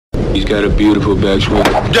He's got a beautiful backswing.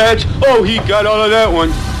 He got all of that one.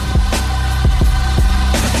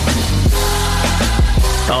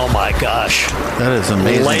 Oh my gosh. That is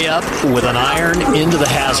amazing. Layup with an iron into the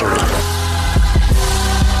hazard.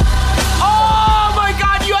 Oh my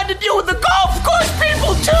God, you had to deal with the golf course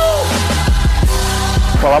people too!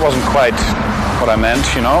 Well, that wasn't quite what I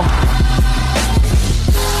meant, you know.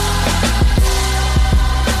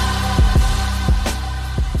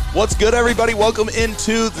 What's good, everybody? Welcome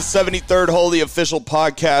into the 73rd hole, the official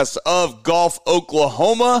podcast of Golf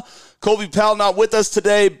Oklahoma. Colby Powell not with us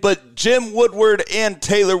today, but Jim Woodward and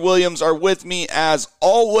Taylor Williams are with me as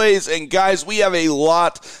always. And guys, we have a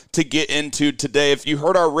lot to get into today. If you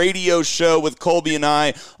heard our radio show with Colby and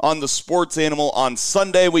I on the Sports Animal on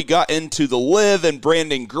Sunday, we got into the LIV, and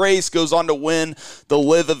Brandon Grace goes on to win the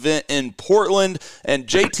LIV event in Portland, and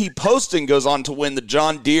JT Poston goes on to win the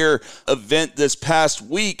John Deere event this past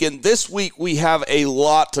week. And this week we have a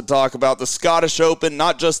lot to talk about. The Scottish Open,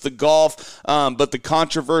 not just the golf, but the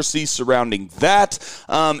controversy surrounding that.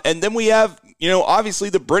 And then we have, obviously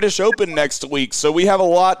the British Open next week. So we have a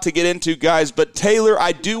lot to get into, guys. But Taylor,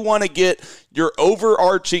 I do want to get your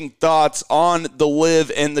overarching thoughts on the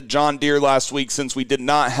LIV and the John Deere last week, since we did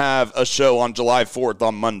not have a show on July 4th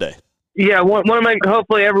on Monday. Yeah, want to make,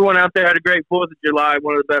 hopefully everyone out there had a great 4th of July,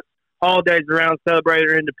 one of the best holidays around, celebrated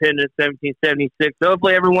our independence, 1776. So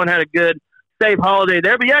hopefully everyone had a good, safe holiday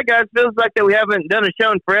there. But yeah, guys, feels like that we haven't done a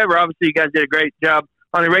show in forever. Obviously, you guys did a great job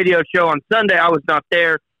on the radio show on Sunday. I was not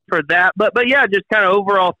there for that. But yeah, just kind of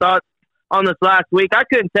overall thoughts on this last week. I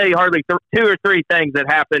couldn't tell you hardly two or three things that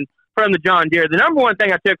happened from the John Deere. The number one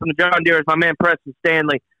thing I took from the John Deere is my man Preston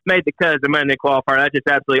Stanley made the cut as a Monday qualifier. That's just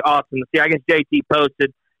absolutely awesome to see. I guess JT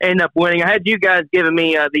posted, ended up winning. I had you guys giving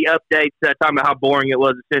me the updates talking about how boring it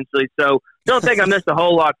was essentially. So don't think I missed a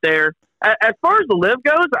whole lot there. As far as the LIV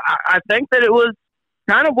goes, I think that it was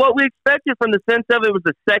kind of what we expected, from the sense of it was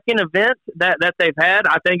the second event that they've had.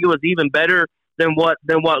 I think it was even better than what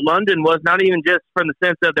London was, not even just from the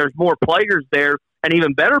sense that there's more players there and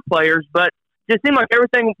even better players, but just seemed like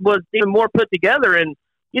everything was even more put together. And,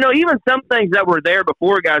 even some things that were there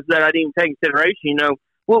before, guys, that I didn't take into consideration,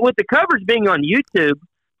 with the coverage being on YouTube,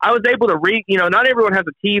 I was able to read, not everyone has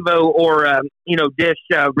a TiVo or, Dish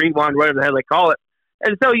Rewind, whatever the hell they call it.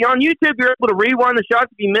 And so on YouTube, you're able to rewind the shots.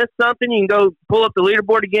 If you miss something, you can go pull up the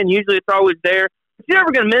leaderboard again. Usually it's always there. But you're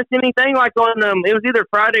never going to miss anything. Like on, it was either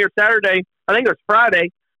Friday or Saturday. I think it was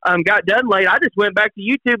Friday. Got done late. I just went back to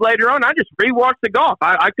YouTube later on. I just rewatched the golf.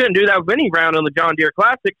 I couldn't do that with any round on the John Deere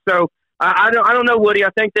Classic. So I don't know, Woody. I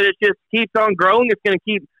think that it just keeps on growing. It's going to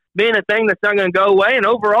keep being a thing that's not going to go away. And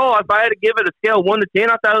overall, if I had to give it a scale 1 to 10,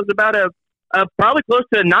 I thought it was about a probably close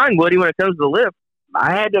to a 9, Woody, when it comes to the LIV.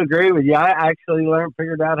 I had to agree with you. I actually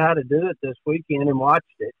figured out how to do it this weekend and watched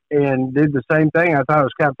it and did the same thing. I thought it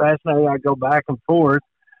was kind of fascinating. I go back and forth.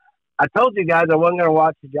 I told you guys I wasn't going to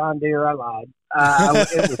watch the John Deere. I lied.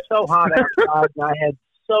 It was so hot outside, and I had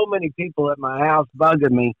so many people at my house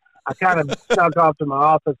bugging me. I kind of snuck off to my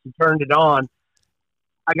office and turned it on.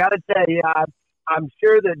 I got to tell you, I'm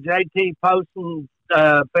sure that JT Poston's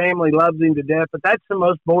family loves him to death, but that's the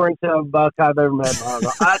most boring son of a buck I've ever met in my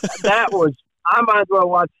life. I might as well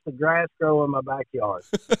watch the grass grow in my backyard.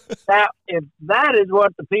 If that is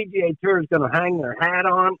what the PGA Tour is going to hang their hat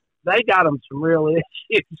on, they got them some real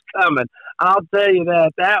issues coming. I'll tell you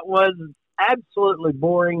that. That was absolutely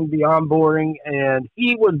boring beyond boring, and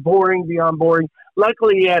he was boring beyond boring.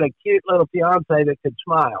 Luckily, he had a cute little fiance that could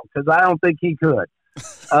smile, because I don't think he could.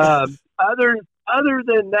 Other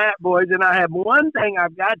than that, boys, and I have one thing I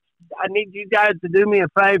need you guys to do me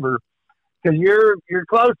a favor, because you're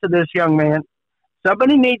close to this young man.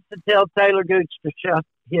 Somebody needs to tell Taylor Gooch to shut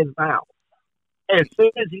his mouth as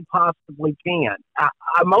soon as he possibly can.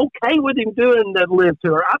 I'm okay with him doing the LIV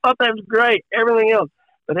Tour. I thought that was great, everything else.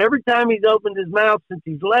 But every time he's opened his mouth since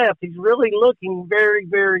he's left, he's really looking very,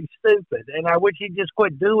 very stupid. And I wish he'd just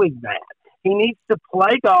quit doing that. He needs to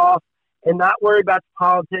play golf and not worry about the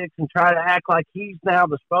politics and try to act like he's now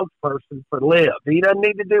the spokesperson for LIV. He doesn't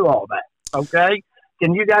need to do all that, okay?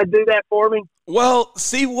 Can you guys do that for me? Well,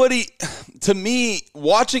 see, Woody, to me,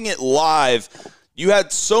 watching it live, you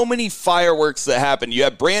had so many fireworks that happened. You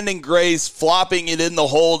had Brandon Grace flopping it in the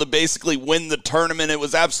hole to basically win the tournament. It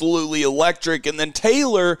was absolutely electric. And then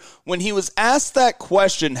Taylor, when he was asked that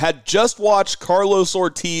question, had just watched Carlos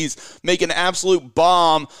Ortiz make an absolute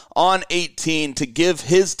bomb on 18 to give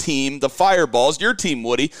his team, the Fireballs, your team,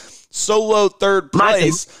 Woody, solo third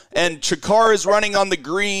place. And Chikar is running on the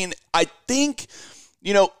green. I think,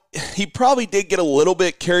 he probably did get a little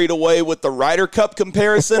bit carried away with the Ryder Cup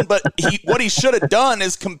comparison, but what he should have done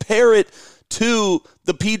is compare it to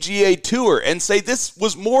the PGA Tour and say this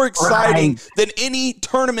was more exciting than any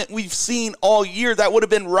tournament we've seen all year. That would have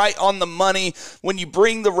been right on the money. When you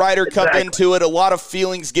bring the Ryder Cup into it, a lot of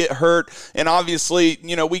feelings get hurt, and obviously,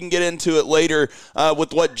 we can get into it later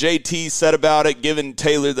with what JT said about it, giving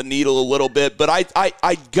Taylor the needle a little bit, but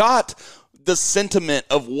I got the sentiment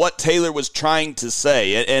of what Taylor was trying to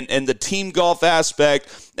say, and the team golf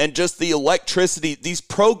aspect and just the electricity. These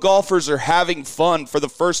pro golfers are having fun for the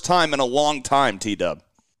first time in a long time, T-Dub.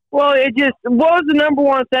 Well, what was the number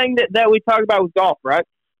one thing that we talked about with golf, right?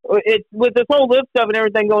 It's with this whole live stuff and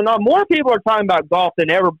everything going on, more people are talking about golf than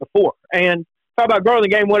ever before, and talk about growing the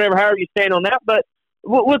game, whatever, however you stand on that. But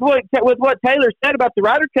with what Taylor said about the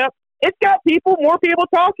Ryder Cup, it's got more people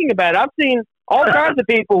talking about it. I've seen all kinds of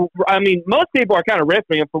people. I mean, most people are kind of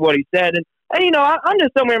ripping him for what he said. And I'm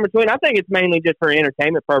just somewhere in between. I think it's mainly just for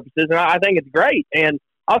entertainment purposes, and I think it's great. And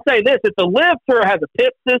I'll say this, if the Live Tour has a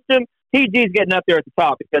PIP system, TG's getting up there at the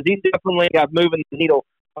top because he's definitely got moving the needle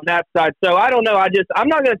on that side. So I don't know. I'm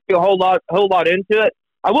not going to see a whole lot into it.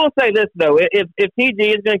 I will say this, though. If TG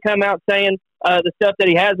is going to come out saying the stuff that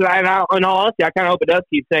he has, and in all honesty, I kind of hope it does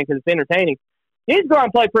keep saying because it's entertaining, he needs to go out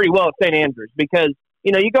and play pretty well at St. Andrews because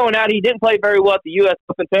you're going out. He didn't play very well at the U.S.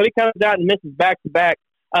 Open, so he comes out and misses back-to-back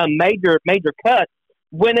major cuts.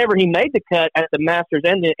 Whenever he made the cut at the Masters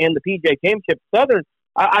and the PGA Championship Southern,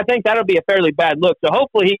 I think that'll be a fairly bad look. So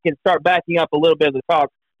hopefully he can start backing up a little bit of the talk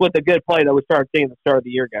with the good play that we started seeing at the start of the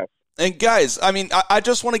year, guys. And guys, I mean, I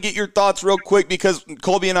just want to get your thoughts real quick because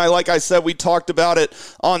Colby and I, like I said, we talked about it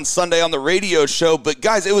on Sunday on the radio show. But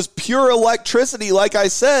guys, it was pure electricity, like I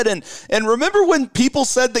said. And remember when people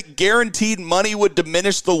said that guaranteed money would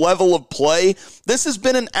diminish the level of play? This has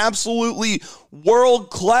been an absolutely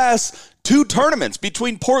world-class 2 tournaments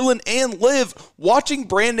between Portland and Live. Watching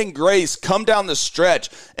Brandon Grace come down the stretch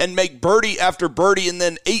and make birdie after birdie, and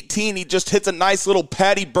then 18 he just hits a nice little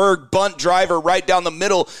Patty Berg bunt driver right down the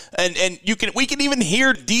middle, and we can even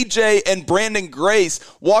hear DJ and Brandon Grace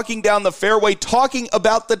walking down the fairway talking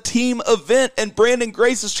about the team event, and Brandon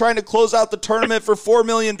Grace is trying to close out the tournament for $4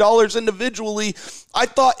 million individually. I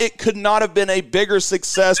thought it could not have been a bigger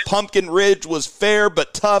success. Pumpkin Ridge was fair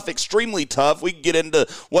but tough, extremely tough. We can get into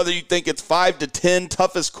whether you think it's 5 to 10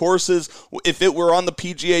 toughest courses if it were on the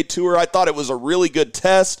PGA Tour. I thought it was a really good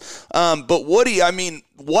test. But Woody, I mean,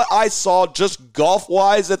 what I saw just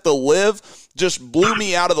golf-wise at the Live just blew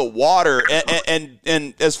me out of the water.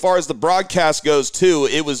 And as far as the broadcast goes, too,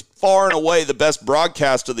 it was far and away the best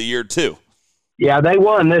broadcast of the year, too. Yeah, they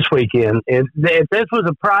won this weekend. If this was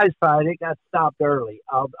a prize fight, it got stopped early.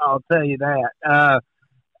 I'll tell you that.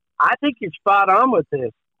 I think you're spot on with this,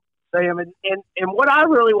 Sam. And what I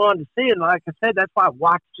really wanted to see, and like I said, that's why I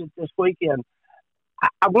watched it this weekend.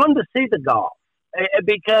 I wanted to see the golf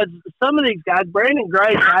because some of these guys, Brandon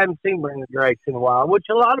Grace, I haven't seen Brandon Grace in a while, which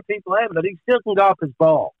a lot of people have, but he still can golf his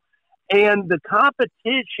ball. And the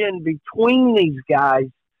competition between these guys,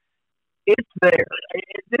 it's there.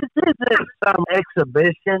 This isn't some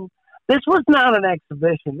exhibition. This was not an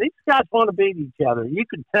exhibition. These guys want to beat each other. You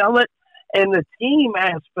can tell it. And the team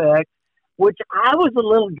aspect, which I was a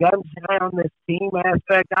little gun-shy on this team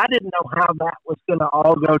aspect. I didn't know how that was going to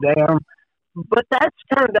all go down. But that's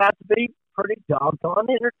turned out to be pretty doggone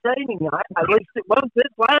entertaining. At least it was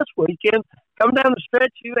this last weekend. Coming down the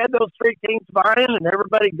stretch, you had those 3 teams vying and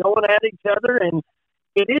everybody going at each other. And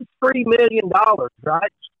it is $3 million,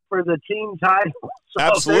 right, for the team title. So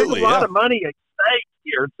absolutely, there's a lot of money at stake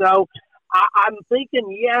here. So I'm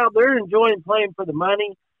thinking, yeah, they're enjoying playing for the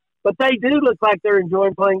money, but they do look like they're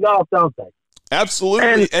enjoying playing golf, don't they?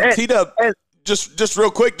 Absolutely. And T-Dub, just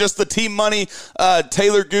real quick, just the team money,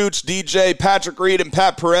 Taylor Gooch, DJ, Patrick Reed, and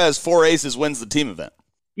Pat Perez, 4 aces wins the team event.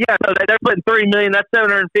 Yeah, so they're putting $3 million. That's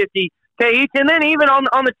 $750K each. And then even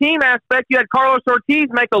on the team aspect, you had Carlos Ortiz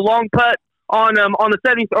make a long putt on the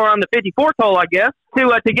 70th or on the 54th hole, I guess,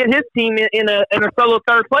 to get his team in a solo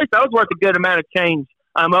third place. That was worth a good amount of change,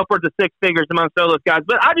 upwards of 6 figures among solo guys.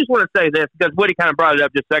 But I just want to say this because Woody kind of brought it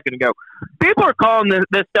up just a second ago. People are calling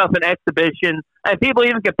this stuff an exhibition, and people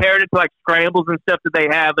even compared it to like scrambles and stuff that they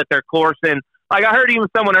have at their course. And like I heard even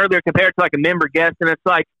someone earlier compare it to like a member guest, and it's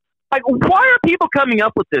like why are people coming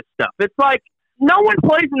up with this stuff? It's like no one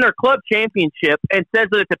plays in their club championship and says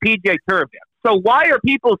that it's a PGA Tour event. So why are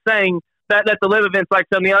people saying that the live event's like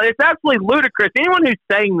something else? It's absolutely ludicrous. Anyone who's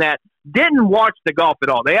saying that didn't watch the golf at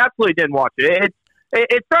all. They absolutely didn't watch it.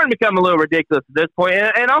 It's starting to become a little ridiculous at this point.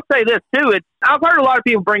 And I'll say this too. I've heard a lot of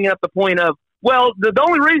people bringing up the point of, well, the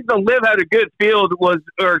only reason the live had a good field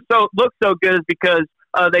looked so good is because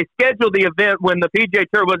they scheduled the event when the PGA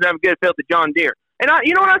Tour wasn't having a good field at John Deere. And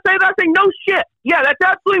you know what I say? I say, no shit. Yeah, that's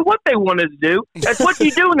absolutely what they wanted to do. That's what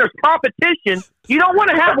you do when there's competition. You don't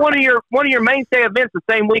want to have one of your mainstay events the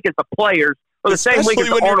same week as the players or the same week as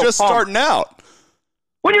the when Arnold you're just Palmer. starting out.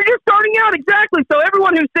 When you're just starting out, exactly. So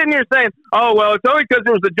everyone who's sitting here saying, "Oh, well, it's only because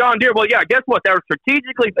it was the John Deere." Well, yeah, guess what? They were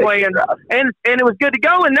strategically playing, and it was good to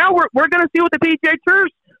go. And now we're going to see what the PGA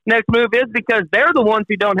Tour's next move is, because they're the ones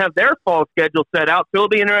who don't have their fall schedule set out. So it'll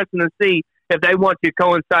be interesting to see if they want to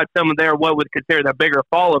coincide some of their what would consider their bigger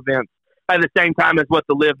fall events at the same time as what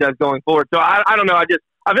the Live does going forward. So I don't know. I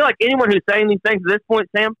feel like anyone who's saying these things at this point,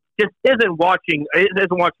 Sam, just isn't watching the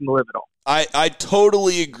Live at all. I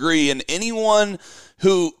totally agree. And anyone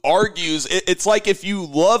who argues, it's like if you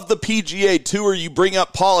love the PGA Tour, you bring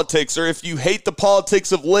up politics, or if you hate the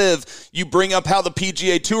politics of Live, you bring up how the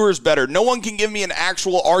PGA Tour is better. No one can give me an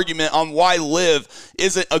actual argument on why Live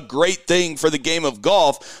isn't a great thing for the game of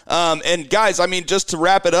golf. And guys, I mean, just to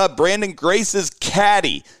wrap it up, Brandon Grace's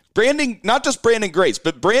caddy, not just Brandon Grace,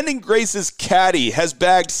 but Brandon Grace's caddy has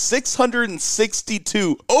bagged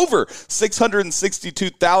over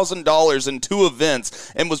 $662,000 in 2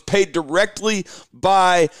 events and was paid directly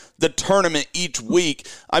by the tournament each week.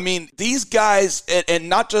 I mean, these guys, and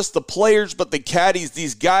not just the players, but the caddies,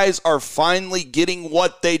 these guys are finally getting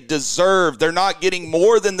what they deserve. They're not getting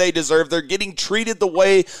more than they deserve. They're getting treated the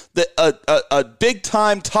way that a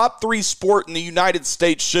big-time top 3 sport in the United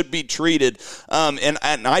States should be treated. And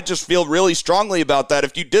I just feel really strongly about that.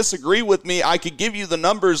 If you disagree with me, I could give you the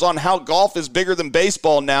numbers on how golf is bigger than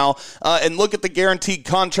baseball now, and look at the guaranteed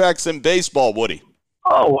contracts in baseball, Woody.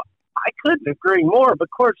 Oh, I couldn't agree more. But of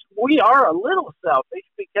course, we are a little selfish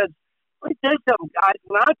because let me tell you something, guys.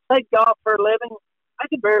 When I played golf for a living, I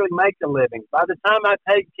could barely make a living. By the time I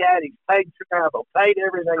paid caddies, paid travel, paid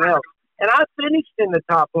everything else, and I finished in the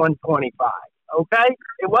top 125. Okay,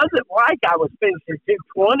 it wasn't like I was finishing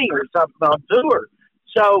 220 or something on tour.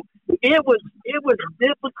 So it was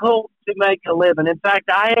difficult to make a living. In fact,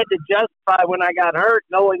 I had to justify when I got hurt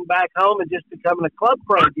going back home and just becoming a club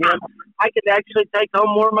pro again. I could actually take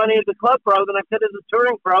home more money as a club pro than I could as a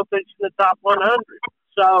touring pro, finishing the top 100.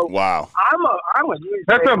 So wow, I'm a huge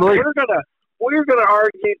That's fan. unbelievable. We're gonna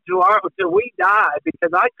argue till we die,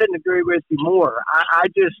 because I couldn't agree with you more.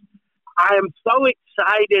 I am so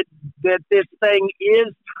excited that this thing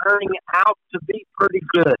is turning out to be pretty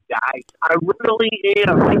good, guys. I really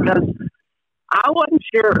am, because I wasn't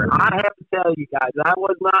sure. I have to tell you guys, I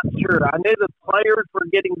was not sure. I knew the players were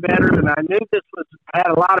getting better, and I knew this had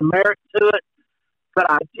a lot of merit to it, but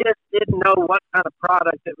I just didn't know what kind of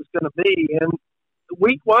product it was going to be. And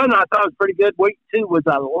week 1, I thought it was pretty good. Week 2 was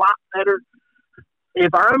a lot better.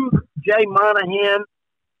 If I'm Jay Monahan,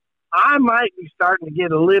 I might be starting to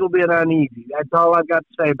get a little bit uneasy. That's all I've got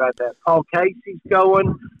to say about that. Paul Casey's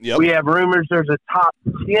going. Yep. We have rumors there's a top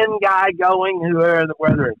 10 guy going,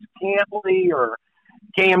 whether it's Cantley or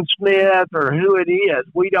Cam Smith or who it is.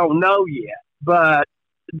 We don't know yet. But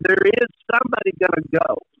there is somebody going to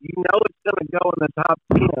go. You know it's going to go in the top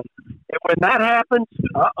 10. And when that happens,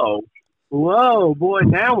 whoa, boy,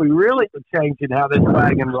 now we really are changing how this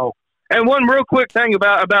wagon rolls. And one real quick thing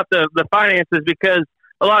about the finances, because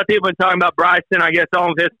a lot of people have been talking about Bryson. I guess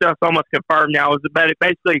all of his stuff's almost confirmed now. It's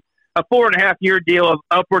basically a 4.5-year deal of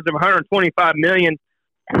upwards of $125 million.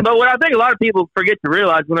 But what I think a lot of people forget to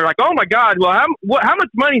realize when they're like, "Oh my God, well, how much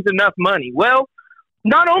money is enough money?" Well,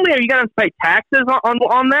 not only are you going to pay taxes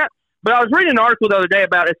on that, but I was reading an article the other day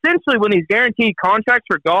about essentially when these guaranteed contracts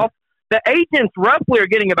for golf, the agents roughly are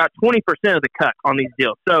getting about 20% of the cut on these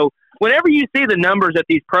deals. So whenever you see the numbers that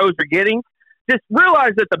these pros are getting, just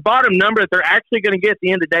realize that the bottom number that they're actually going to get at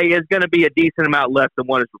the end of the day is going to be a decent amount less than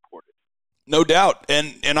what is reported. No doubt.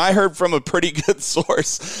 And I heard from a pretty good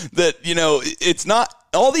source that, it's not,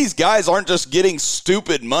 all these guys aren't just getting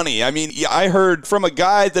stupid money. I mean, I heard from a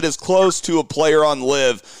guy that is close to a player on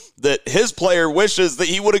Live that his player wishes that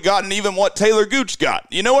he would have gotten even what Taylor Gooch got.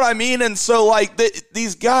 You know what I mean? And so,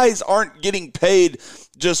 these guys aren't getting paid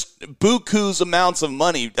just buku's amounts of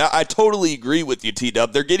money. I totally agree with you,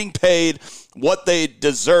 T-Dub. They're getting paid what they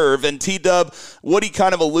deserve. And T-Dub, Woody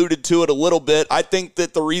kind of alluded to it a little bit. I think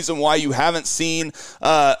that the reason why you haven't seen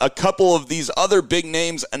a couple of these other big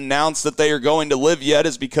names announce that they are going to Live yet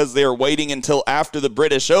is because they are waiting until after the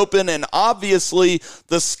British Open. And obviously,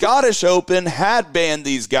 the Scottish Open had banned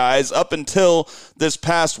these guys up until this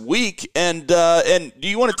past week. And do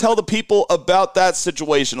you want to tell the people about that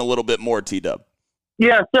situation a little bit more, T-Dub?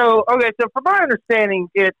 Yeah, so from my understanding,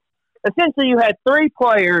 it's essentially you had 3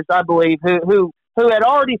 players, I believe, who had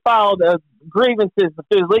already filed grievances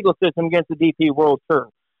through the legal system against the DP World Tour.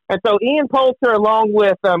 And so Ian Poulter, along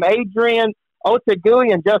with Adrian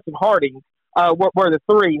Otaegui and Justin Harding, were the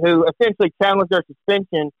three who essentially challenged their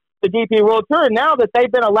suspension the DP World Tour. Now that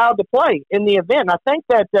they've been allowed to play in the event, and I think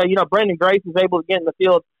that Brandon Grace is able to get in the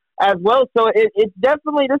field as well. So it's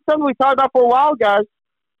definitely, this is something we talked about for a while, guys.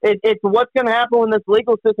 It's what's going to happen when this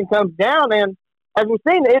legal system comes down. And as we've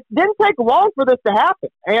seen, it didn't take long for this to happen.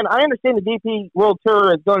 And I understand the DP World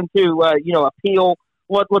Tour is going to appeal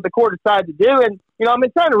what the court decided to do. And I've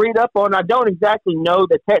been trying to read up on. I don't exactly know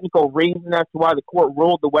the technical reason as to why the court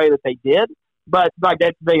ruled the way that they did. But like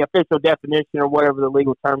that's the official definition or whatever the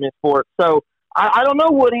legal term is for it. So I don't know,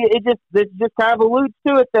 Woody. This just kind of alludes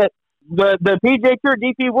to it that the PGA Tour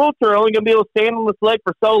DP World Tour are only going to be able to stand on this leg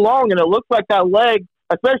for so long, and it looks like that leg,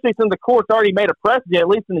 especially since the court's already made a precedent, at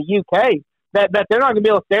least in the UK, that they're not going to be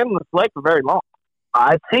able to stand on this leg for very long.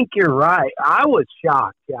 I think you're right. I was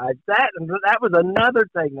shocked, guys. That was another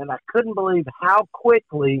thing that I couldn't believe how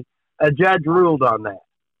quickly a judge ruled on that,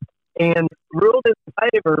 and ruled in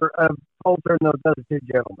favor of Poulter and those other two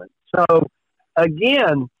gentlemen. So,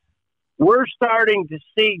 again, we're starting to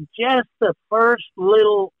see just the first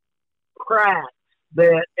little cracks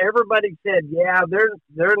that everybody said, yeah,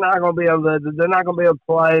 they're not going to be able to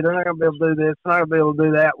play, they're not going to be able to do this, they're not going to be able to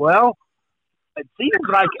do that. Well, it seems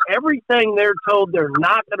like everything they're told they're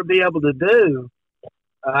not going to be able to do,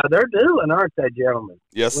 they're doing, aren't they, gentlemen?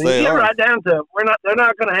 Yes, when they you get are. right down to it, they're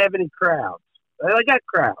not going to have any crowds. They got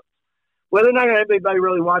crowds. Well, they're not going to have anybody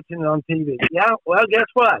really watching it on TV. Yeah, well, guess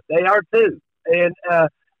what? They are too. And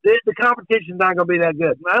the competition's not going to be that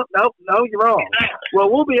good. No, you're wrong. Well,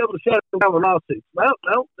 we'll be able to shut them down with lawsuits. Well,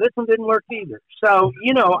 no, this one didn't work either. So,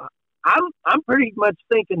 I'm pretty much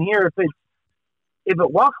thinking here, if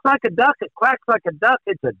it walks like a duck, it quacks like a duck,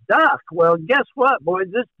 it's a duck. Well, guess what, boys?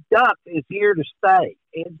 This duck is here to stay.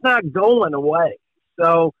 It's not going away.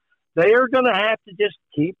 So they are going to have to just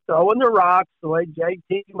keep throwing the rocks the way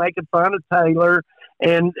JT's making fun of Taylor.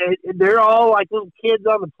 And they're all like little kids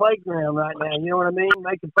on the playground right now. You know what I mean?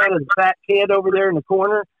 Making fun of the fat kid over there in the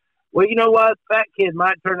corner. Well, you know what? Fat kid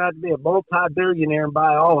might turn out to be a multi-billionaire and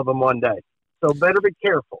buy all of them one day. So better be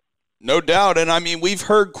careful. No doubt. And I mean, we've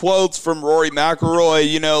heard quotes from Rory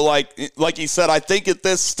McIlroy, like he said, I think at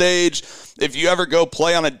this stage, if you ever go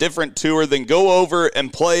play on a different tour, then go over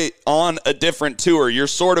and play on a different tour. You're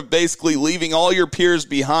sort of basically leaving all your peers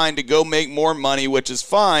behind to go make more money, which is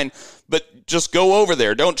fine. But just go over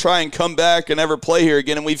there. Don't try and come back and ever play here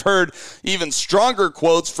again. And we've heard even stronger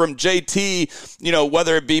quotes from JT,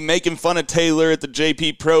 whether it be making fun of Taylor at the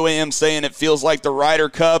JP Pro-Am, saying it feels like the Ryder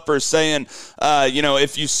Cup, or saying,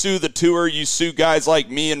 if you sue the tour, you sue guys like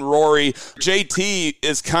me and Rory. JT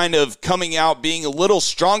is kind of coming out being a little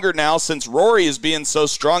stronger now since Rory is being so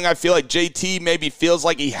strong. I feel like JT maybe feels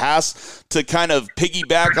like he has to kind of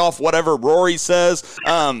piggyback off whatever Rory says.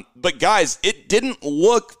 But guys, it didn't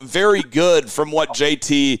look very good from what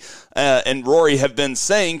JT and Rory have been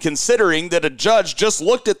saying, considering that a judge just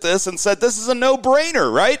looked at this and said this is a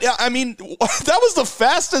no-brainer, right? I mean, that was the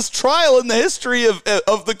fastest trial in the history of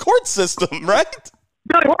the court system, right?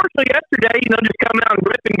 Billy Horschel yesterday, just coming out and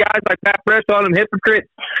ripping guys like Pat Press on them, hypocrites,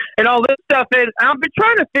 and all this stuff. And I've been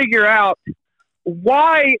trying to figure out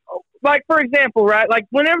why. Like, for example, right? Like,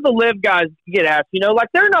 whenever the live guys get asked,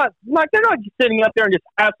 they're not just sitting up there and just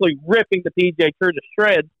absolutely ripping the PGA Tour to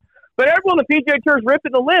shreds. But everyone on the PGA Tour is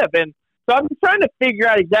ripping the live. And so I'm trying to figure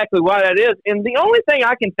out exactly why that is. And the only thing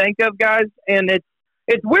I can think of, guys, and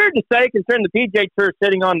it's weird to say considering the PGA Tour is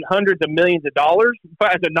sitting on hundreds of millions of dollars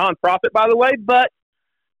as a nonprofit, by the way. But,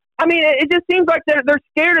 I mean, it just seems like they're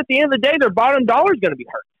scared at the end of the day their bottom dollar is going to be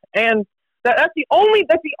hurt. And that's the only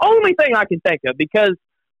thing I can think of, because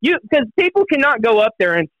people cannot go up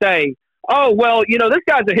there and say, oh, well, this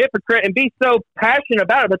guy's a hypocrite and be so passionate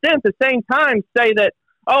about it, but then at the same time say that,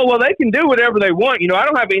 oh, well, they can do whatever they want. I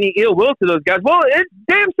don't have any ill will to those guys. Well, it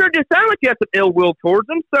damn sure just sounds like you have some ill will towards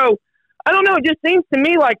them. So, I don't know. It just seems to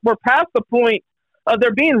me like we're past the point of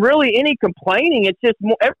there being really any complaining. It's just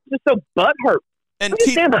everyone's just so butthurt. And I'm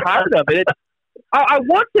just damn tired of it. I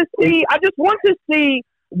just want to see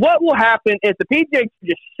what will happen if the PGA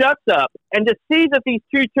just shuts up and just sees if these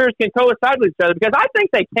two tours can coincide with each other, because I think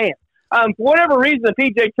they can. For whatever reason, the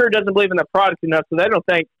PGA Tour doesn't believe in their product enough, so they don't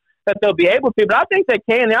think that they'll be able to. But I think they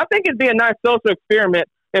can. And I think it'd be a nice social experiment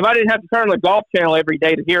if I didn't have to turn on the Golf Channel every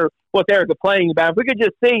day to hear what they're complaining about. If we could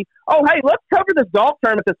just see, oh, hey, let's cover this golf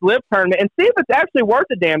tournament, this live tournament, and see if it's actually worth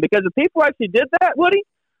a damn. Because if people actually did that, Woody,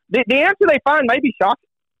 the answer they find may be shocking.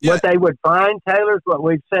 Yeah. What they would find, Taylor, is what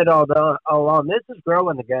we've said all along. This is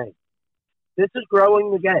growing the game. This is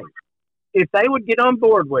growing the game. If they would get on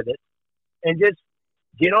board with it and just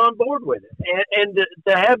get on board with it, and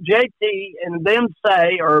to have JT and them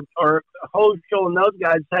say, or Horschel and those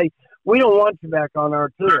guys say, we don't want you back on our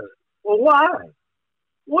tour. Well, why?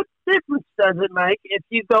 What difference does it make if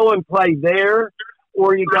you go and play there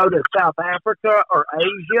or you go to South Africa or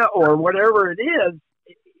Asia or whatever it is?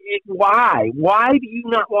 Why? Why do you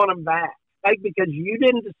not want them back? Like, because you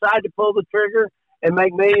didn't decide to pull the trigger and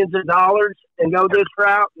make millions of dollars and go this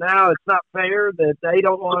route? Now it's not fair that they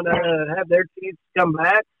don't want to have their teams come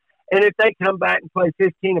back. And if they come back and play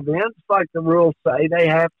 15 events, like the rules say they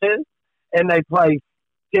have to, and they play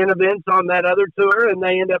 10 events on that other tour, and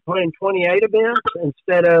they end up playing 28 events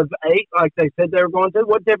instead of 8, like they said they were going to,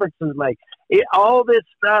 what difference does it make? All this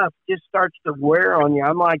stuff just starts to wear on you.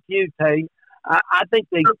 I'm like you, Tate. I think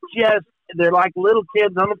they're like little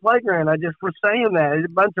kids on the playground. I just was saying that. It's a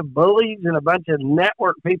bunch of bullies and a bunch of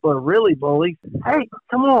network people are really bullies. Hey,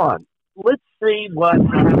 come on. Let's see what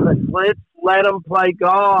happens. Let's let them play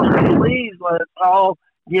golf. Please let us all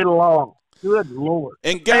get along. Good Lord.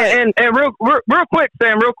 And real quick,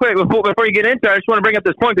 Sam, before you get into it, I just want to bring up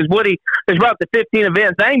this point because Woody has brought up the 15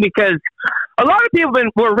 event thing because a lot of people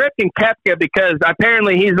were ripping Koepka because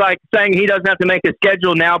apparently he's like saying he doesn't have to make a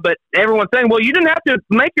schedule now, but everyone's saying, well, you didn't have to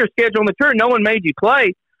make your schedule on the tour. No one made you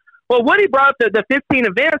play. Well, Woody brought up the 15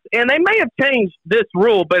 events, and they may have changed this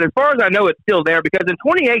rule, but as far as I know, it's still there because in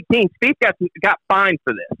 2018, Spieth got fined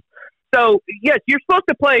for this. So, yes, you're supposed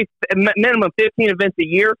to play a minimum 15 events a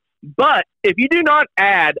year, but if you do not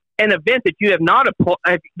add an event that you have not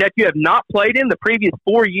played in the previous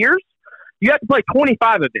 4 years, you have to play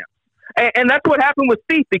 25 events. And that's what happened with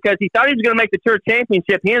Spieth because he thought he was going to make the Tour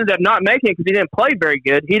Championship. He ended up not making it because he didn't play very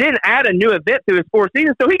good. He didn't add a new event to his 4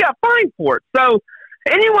 seasons, so he got fined for it. So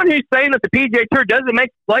anyone who's saying that the PGA Tour doesn't make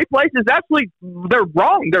play places, they're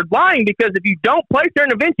wrong. They're lying because if you don't play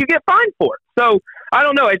certain events, you get fined for it. So I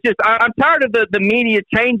don't know. It's just I'm tired of the media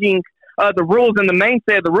changing the rules and the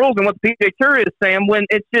mainstay of the rules and what the PGA Tour is, Sam, when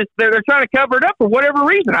it's just they're trying to cover it up for whatever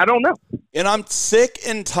reason. I don't know. And I'm sick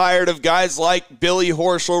and tired of guys like Billy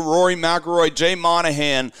Horschel, Rory McIlroy, Jay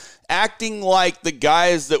Monahan acting like the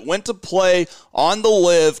guys that went to play on the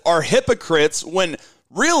LIV are hypocrites when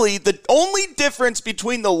really the only difference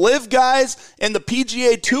between the LIV guys and the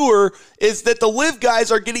PGA Tour is that the LIV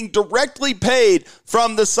guys are getting directly paid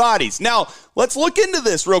from the Saudis. Now, let's look into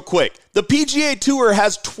this real quick. The PGA Tour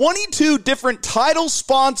has 22 different title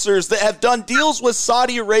sponsors that have done deals with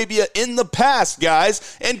Saudi Arabia in the past,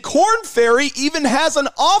 guys. And Korn Ferry even has an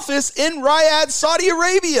office in Riyadh, Saudi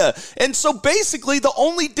Arabia. And so basically the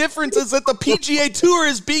only difference is that the PGA Tour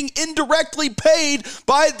is being indirectly paid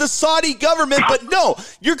by the Saudi government. But no,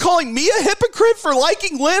 you're calling me a hypocrite for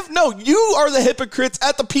liking LIV? No, you are the hypocrites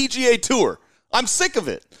at the PGA Tour. I'm sick of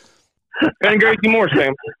it. And Gracie Moore,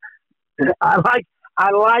 Sam. I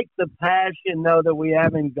like the passion, though, that we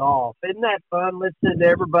have in golf. Isn't that fun listening to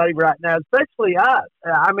everybody right now, especially us?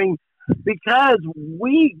 I mean, because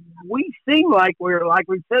we seem like we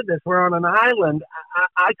said this, we're on an island.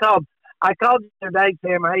 I called you today,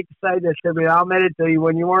 Sam. I hate to say this to you, I'll admit it to you.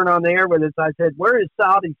 When you weren't on the air with us, I said, where is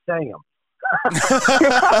Saudi Sam? Because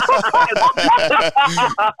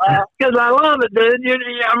I love it, dude.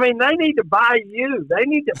 I mean, they need to buy you. They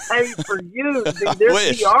need to pay for you to be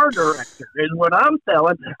their PR director, is what I'm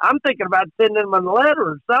telling. I'm thinking about sending them a letter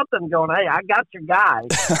or something going, hey, I got your guy.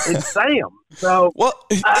 It's Sam. So well,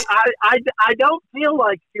 I don't feel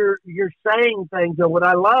like you're saying things. And what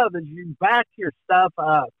I love is you back your stuff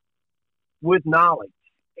up with knowledge.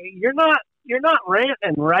 You're not ranting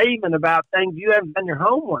and raving about things you haven't done your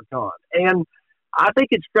homework on. And I think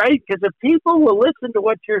it's great because if people will listen to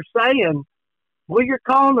what you're saying, well, you're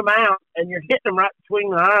calling them out and you're hitting them right between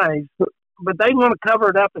the eyes, but they want to cover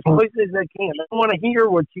it up as quickly as they can. They want to hear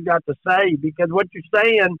what you got to say because what you're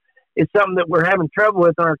saying is something that we're having trouble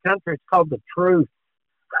with in our country. It's called the truth.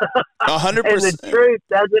 100%. And the truth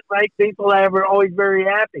doesn't make people always very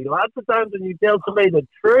happy. Lots of times when you tell somebody the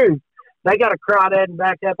truth, they got to crawdad and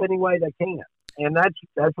back up any way they can. And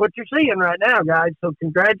that's what you're seeing right now, guys. So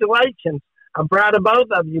congratulations. I'm proud of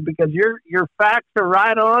both of you because your facts are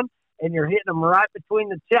right on and you're hitting them right between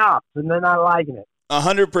the chops and they're not liking it.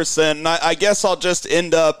 100%. And I guess I'll just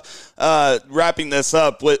end up wrapping this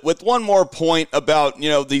up with one more point about,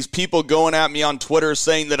 these people going at me on Twitter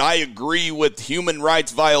saying that I agree with human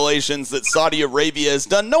rights violations that Saudi Arabia has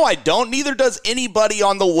done. No, I don't. Neither does anybody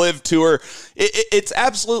on the LIV Tour. It's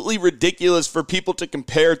absolutely ridiculous for people to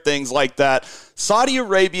compare things like that. Saudi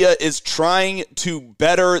Arabia is trying to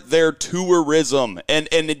better their tourism, and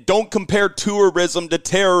don't compare tourism to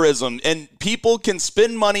terrorism. And people can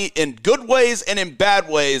spend money in good ways and in bad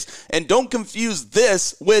ways, and don't confuse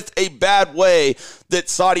this with a bad way. that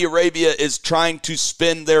Saudi Arabia is trying to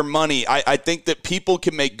spend their money. I think that people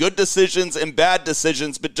can make good decisions and bad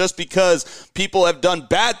decisions, but just because people have done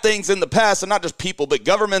bad things in the past, and not just people, but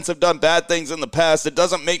governments have done bad things in the past, it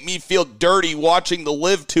doesn't make me feel dirty watching the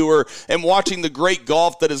Live Tour and watching the great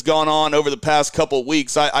golf that has gone on over the past couple of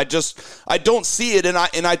weeks. I don't see it, and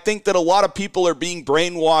I think that a lot of people are being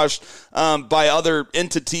brainwashed by other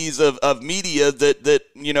entities of media that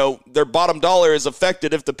their bottom dollar is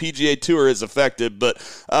affected if the PGA Tour is affected. But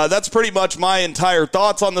that's pretty much my entire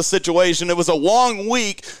thoughts on the situation. It was a long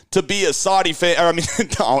week to be a Saudi fan,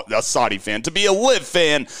 to be a Live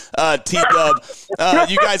fan, T-Dub.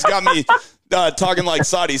 You guys got me talking like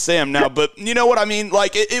Saudi Sam now, but you know what I mean?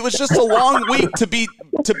 Like, it was just a long week to be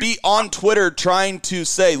on Twitter trying to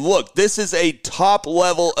say, look, this is a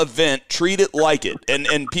top-level event, treat it like it,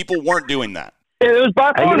 and people weren't doing that. It was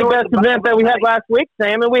by far the best event that we had last week,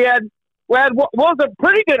 Sam, and we had what was a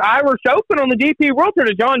pretty good Irish Open on the DP World Tour.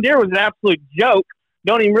 The John Deere was an absolute joke.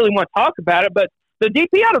 Don't even really want to talk about it, but the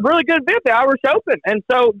DP had a really good event, the Irish Open. And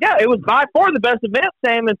so, yeah, it was by far the best event,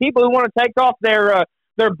 Sam, and people who want to take off their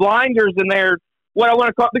blinders and their, what I want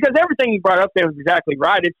to call, because everything you brought up there was exactly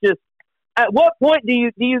right. It's just, at what point do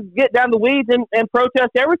you get down the weeds and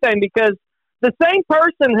protest everything? Because the same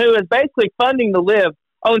person who is basically funding the Live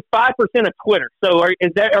owns 5% of Twitter. So are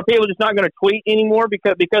people just not going to tweet anymore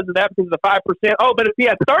because of that, because of the 5%? Oh, but if you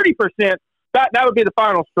had 30%, that would be the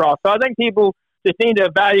final straw. So I think people just need to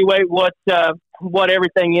evaluate what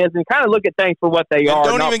everything is and kind of look at things for what they are.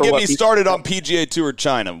 Don't even get me started on PGA Tour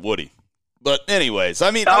China, Woody. But anyways,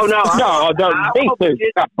 I mean, don't. They'll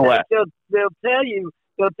tell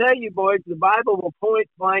you, boys. The Bible will point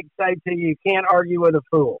blank say to you, you can't argue with a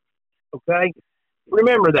fool. Okay,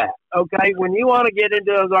 remember that. Okay, when you want to get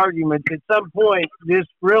into those arguments, at some point, just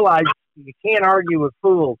realize you can't argue with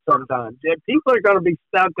fools. Sometimes people are going to be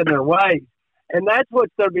stuck in their ways, and that's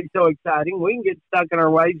what's going to be so exciting. We can get stuck in our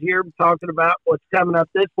ways here, talking about what's coming up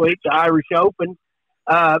this week, the Irish Open,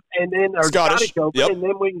 and then our Scottish Open, yep. And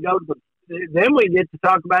then we can go to then we get to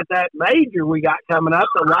talk about that major we got coming up,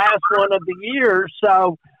 the last one of the year.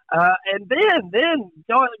 So, and then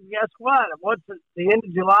guess what? What's the end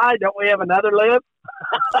of July? Don't we have another Live?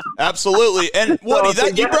 Absolutely. And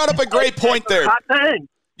Woody, you brought up a great point there.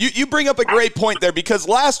 You bring up a great point there, because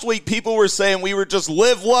last week people were saying we were just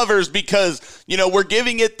Live lovers because, we're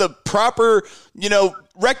giving it the proper,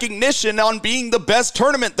 recognition on being the best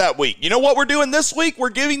tournament that week. You know what we're doing this week? We're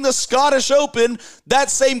giving the Scottish Open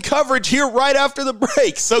that same coverage here right after the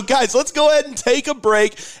break. So, guys, let's go ahead and take a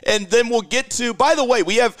break, and then we'll get to, by the way,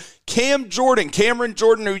 we have Cameron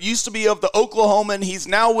Jourdan, who used to be of the Oklahoman. He's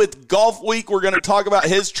now with Golfweek. We're going to talk about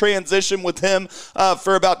his transition with him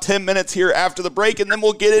for about 10 minutes here after the break, and then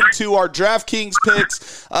we'll get into our DraftKings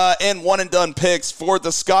picks and one-and-done picks for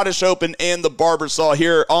the Scottish Open and the Barbasol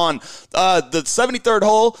here on the 73rd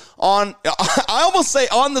hole on, I almost say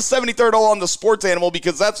on the 73rd hole on the Sports Animal,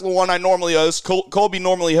 because that's the one I normally host. Colby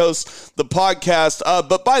normally hosts the podcast.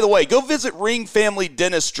 But by the way, go visit Ring Family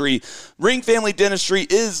Dentistry. Ring Family Dentistry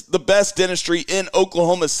is the best dentistry in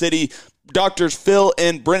Oklahoma City. Doctors Phil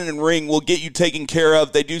and Brennan Ring will get you taken care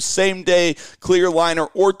of. They do same-day clear liner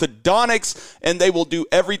orthodontics, and they will do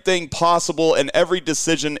everything possible, and every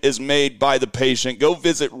decision is made by the patient. Go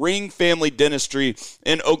visit Ring Family Dentistry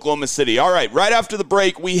in Oklahoma City. All right, right after the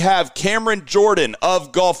break, we have Cameron Jourdan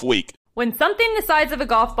of Golfweek. When something the size of a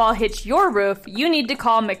golf ball hits your roof, you need to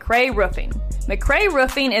call McRae Roofing. McRae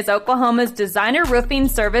Roofing is Oklahoma's designer roofing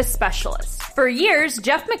service specialist. For years,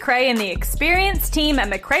 Jeff McRae and the experienced team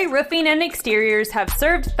at McRae Roofing and Exteriors have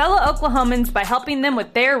served fellow Oklahomans by helping them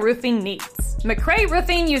with their roofing needs. McRae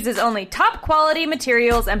Roofing uses only top quality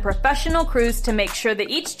materials and professional crews to make sure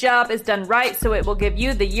that each job is done right, so it will give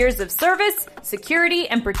you the years of service, security,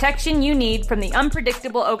 and protection you need from the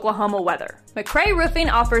unpredictable Oklahoma weather. McRae Roofing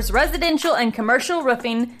offers residential and commercial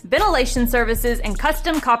roofing, ventilation services, and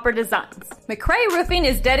custom copper designs. McRae Roofing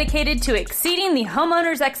is dedicated to exceeding the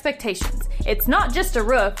homeowner's expectations. It's not just a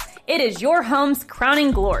roof, it is your home's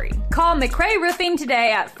crowning glory. Call McRae Roofing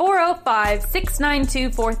today at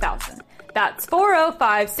 405-692-4000. That's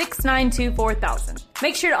 405-692-4000.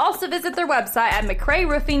 Make sure to also visit their website at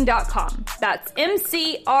mcrayroofing.com. That's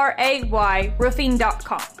MCRAY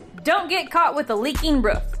roofing.com. Don't get caught with a leaking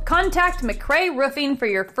roof. Contact McRae Roofing for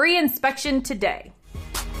your free inspection today.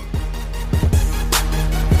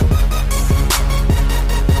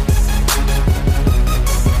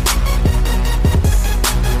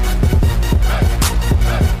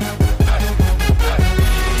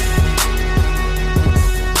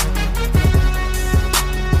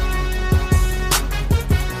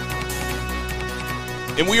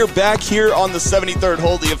 And we are back here on the 73rd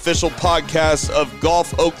Hole, the official podcast of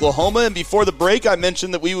Golf Oklahoma. And before the break, I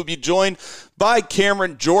mentioned that we would be joined by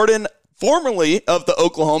Cameron Jourdan, formerly of the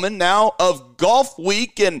Oklahoman, now of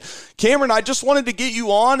Golfweek. And Cameron, I just wanted to get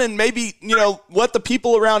you on and maybe, let the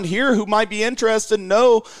people around here who might be interested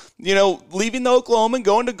know, leaving the Oklahoman,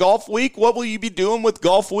 going to Golfweek, what will you be doing with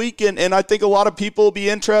Golfweek? And I think a lot of people will be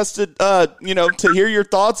interested, to hear your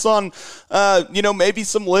thoughts on, maybe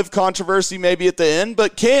some live controversy maybe at the end.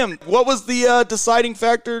 But Cam, what was the deciding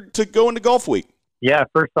factor to go into Golfweek? Yeah,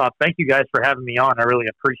 first off, thank you guys for having me on. I really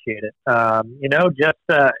appreciate it.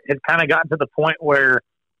 It's kind of gotten to the point where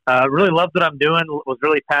really loved what I'm doing, was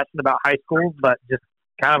really passionate about high school, but just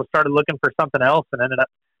kind of started looking for something else and ended up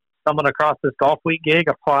stumbling across this Golfweek gig,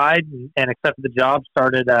 applied and accepted the job,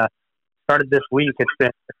 started this week.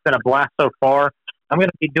 It's been a blast so far. I'm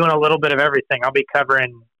going to be doing a little bit of everything. I'll be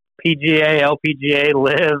covering PGA, LPGA,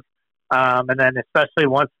 Live, and then especially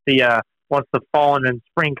once the fall and then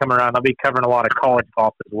spring come around, I'll be covering a lot of college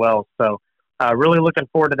golf as well. So really looking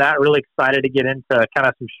forward to that. Really excited to get into kind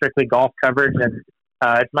of some strictly golf coverage. And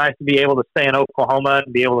it's nice to be able to stay in Oklahoma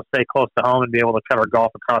and be able to stay close to home and be able to cover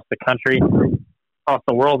golf across the country, across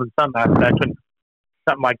the world in some aspects. And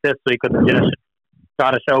something like this week with the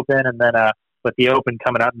Scottish Open and then with the Open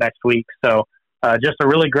coming up next week. So just a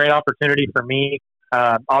really great opportunity for me.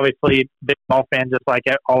 Obviously, big golf fan just like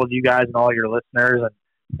all of you guys and all your listeners. And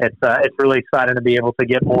it's really exciting to be able to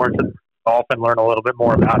get more into golf and learn a little bit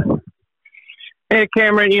more about it. Hey,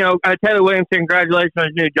 Cameron, Taylor Williams, congratulations on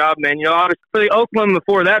your new job, man. Obviously for the Oakland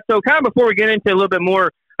before that. So kind of before we get into a little bit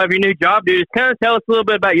more of your new job, dude, just kind of tell us a little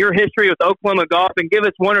bit about your history with Oklahoma golf and give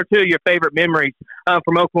us one or two of your favorite memories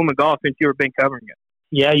from Oklahoma golf since you've been covering it.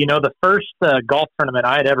 Yeah, the first golf tournament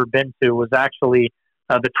I had ever been to was actually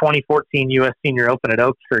the 2014 U.S. Senior Open at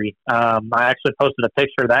Oak Tree. I actually posted a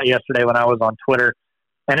picture of that yesterday when I was on Twitter.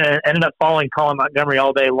 And it ended up following Colin Montgomery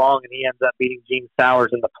all day long, and he ends up beating Gene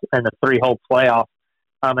Sowers in the 3-hole playoff.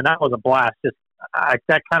 And that was a blast.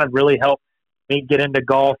 That kind of really helped me get into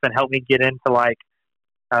golf and helped me get into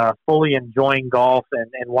fully enjoying golf and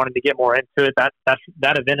wanting to get more into it. That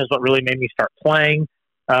event is what really made me start playing,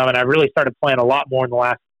 and I really started playing a lot more in the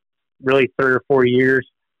last really 3 or 4 years.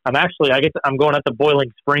 I'm going up to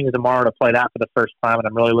Boiling Springs tomorrow to play that for the first time, and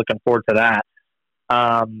I'm really looking forward to that.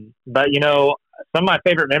 But some of my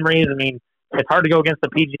favorite memories, it's hard to go against the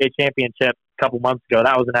PGA Championship a couple months ago.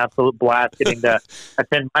 That was an absolute blast getting to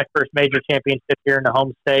attend my first major championship here in the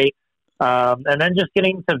home state. And then just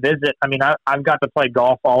getting to visit. I've got to play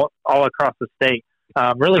golf all across the state.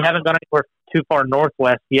 Really haven't gone anywhere too far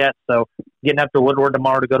northwest yet. So getting up to Woodward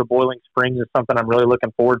tomorrow to go to Boiling Springs is something I'm really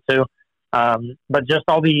looking forward to. But just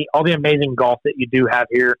all the amazing golf that you do have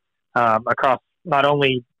here across not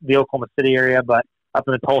only the Oklahoma City area, but up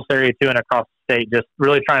in the Tulsa area too and across the state. Just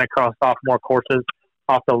really trying to cross off more courses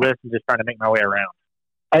off the list and just trying to make my way around.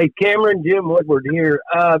 Hey, Cameron, Jim Woodward here.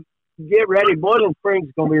 Get ready. Boiling Springs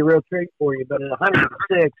is going to be a real treat for you, but at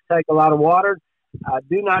 106, take a lot of water.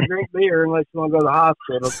 Do not drink beer unless you want to go to the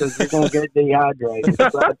hospital because you're going to get dehydrated.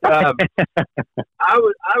 But I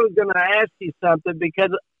was going to ask you something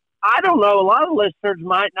because I don't know, a lot of listeners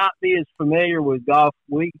might not be as familiar with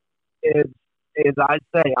Golfweek as I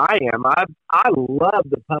say I am. I love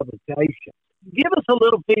the publication. Give us a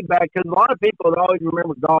little feedback because a lot of people always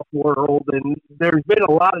remember Golf World, and there's been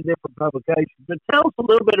a lot of different publications. But tell us a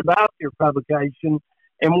little bit about your publication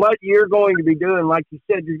and what you're going to be doing. Like you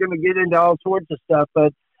said, you're going to get into all sorts of stuff.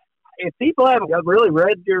 But if people haven't really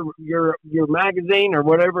read your magazine or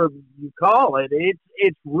whatever you call it,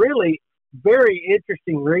 it's really very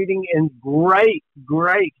interesting reading and great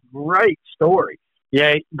stories.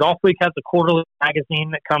 Yeah, Golfweek has a quarterly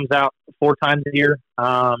magazine that comes out 4 times a year.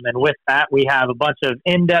 And with that, we have a bunch of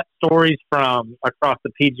in-depth stories from across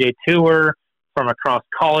the PGA Tour, from across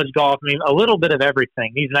college golf. A little bit of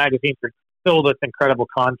everything. These magazines are filled with incredible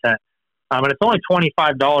content. And it's only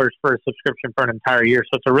 $25 for a subscription for an entire year.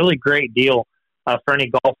 So it's a really great deal for any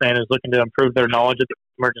golf fan who's looking to improve their knowledge of the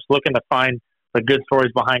game or just looking to find the good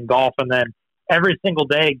stories behind golf. And then every single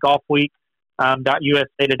day, Golfweek,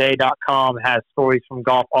 .usatoday.com has stories from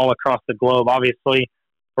golf all across the globe. Obviously,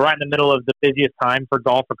 we're right in the middle of the busiest time for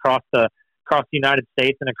golf across the United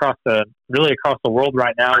States and across the world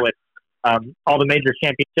right now with all the major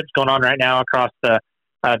championships going on right now across the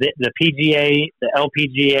PGA, the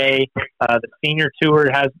LPGA, the Senior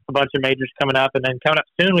Tour has a bunch of majors coming up, and then coming up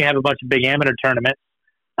soon we have a bunch of big amateur tournaments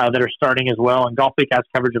that are starting as well. And Golfweek has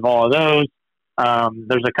coverage of all of those.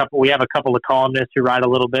 We have a couple of columnists who write a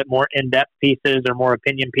little bit more in-depth pieces or more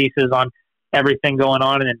opinion pieces on everything going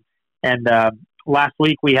on. And last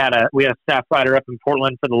week we had a staff writer up in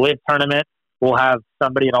Portland for the Live tournament. we'll have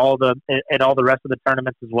somebody at all the rest of the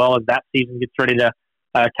tournaments as well as that season gets ready to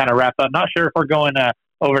kind of wrap up. Not sure if we're going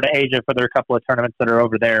over to Asia for their couple of tournaments that are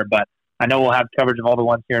over there, but I know we'll have coverage of all the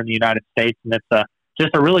ones here in the United States, and it's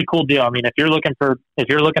just a really cool deal. I mean, if you're looking for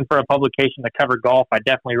a publication to cover golf, I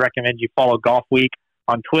definitely recommend you follow Golfweek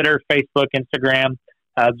on Twitter, Facebook, Instagram.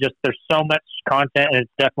 Just there's so much content, and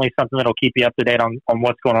it's definitely something that'll keep you up to date on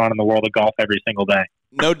what's going on in the world of golf every single day.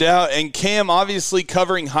 No doubt. And Cam, obviously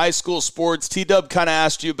covering high school sports, T-Dub kind of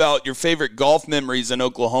asked you about your favorite golf memories in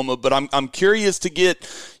Oklahoma, but I'm curious to get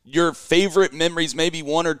your favorite memories, maybe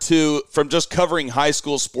one or two, from just covering high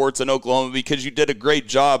school sports in Oklahoma, because you did a great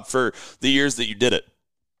job for the years that you did it.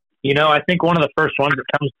 You know, I think one of the first ones that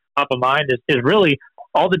comes top of mind is really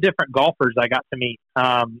all the different golfers I got to meet.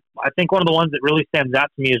 I think one of the ones that really stands out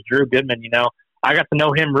to me is Drew Goodman. You know, I got to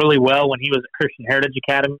know him really well when he was at Christian Heritage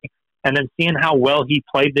Academy, and then seeing how well he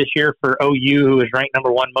played this year for OU, who was ranked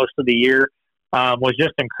number 1 most of the year, was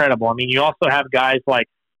just incredible. I mean, you also have guys like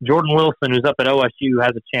Jourdan Wilson, who's up at OSU, who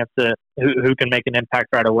has a chance who can make an impact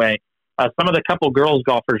right away. Some of the couple girls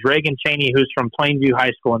golfers, Reagan Cheney, who's from Plainview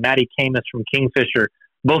High School, and Maddie Camus from Kingfisher.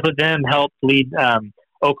 Both of them helped lead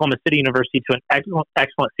Oklahoma City University to an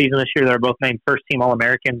excellent season this year. They're both named first-team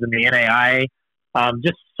All-Americans in the NAIA.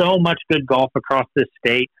 Just so much good golf across this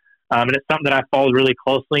state. And it's something that I followed really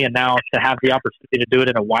closely, and now to have the opportunity to do it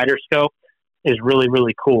in a wider scope is really,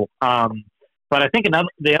 really cool. But I think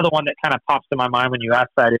the other one that kind of pops to my mind when you ask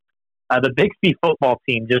that is the Bixby football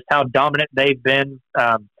team, just how dominant they've been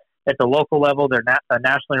at the local level. They're a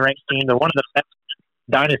nationally ranked team. They're one of the best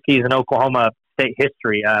dynasties in Oklahoma State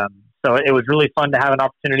history. So it was really fun to have an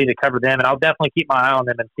opportunity to cover them, and I'll definitely keep my eye on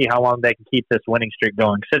them and see how long they can keep this winning streak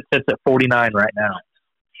going. It sits at 49 right now.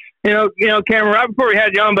 You know, Cameron, right before we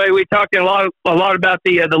had you on, buddy, we talked a lot about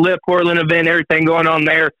the Live Portland event, everything going on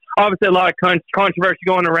there. Obviously, a lot of controversy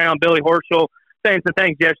going around. Billy Horschel saying some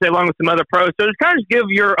things yesterday, along with some other pros. So just kind of give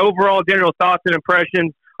your overall general thoughts and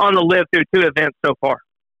impressions on the Live through 2 events so far.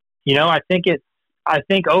 You know, I think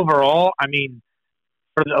overall, I mean,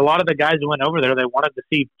 for a lot of the guys who went over there, they wanted to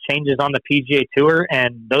see changes on the PGA Tour,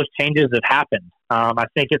 and those changes have happened. I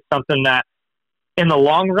think it's something that, in the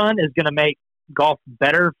long run, is going to make golf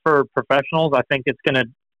better for professionals. I think it's going to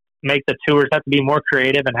make the tours have to be more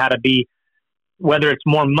creative and how to be, whether it's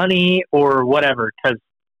more money or whatever, because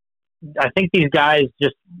I think these guys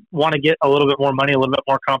just want to get a little bit more money, a little bit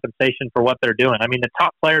more compensation for what they're doing. I mean, the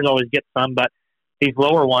top players always get some, but these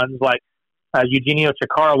lower ones like Eugenio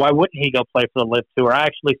Chacarra, why wouldn't he go play for the Live Tour? I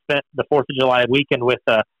actually spent the 4th of July weekend with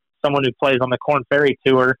someone who plays on the Korn Ferry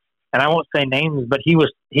Tour, and I won't say names, but he was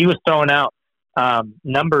throwing out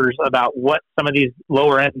numbers about what some of these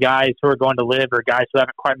lower end guys who are going to Live or guys who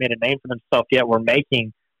haven't quite made a name for themselves yet were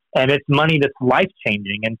making, and it's money that's life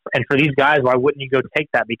changing. And for these guys, why wouldn't you go take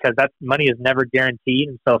that? Because that money is never guaranteed,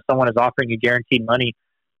 and so if someone is offering you guaranteed money,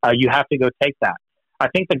 you have to go take that. I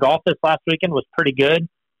think the golf this last weekend was pretty good.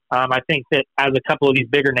 I think that as a couple of these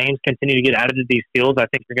bigger names continue to get added to these fields, I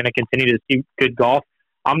think you're going to continue to see good golf.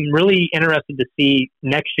 I'm really interested to see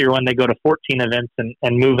next year when they go to 14 events and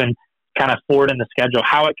moving kind of forward in the schedule,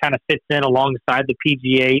 how it kind of fits in alongside the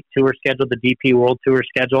PGA Tour schedule, the DP World Tour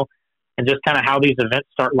schedule, and just kind of how these events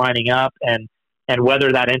start lining up and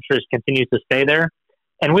whether that interest continues to stay there.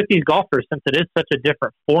 And with these golfers, since it is such a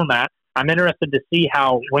different format, I'm interested to see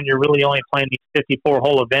how, when you're really only playing these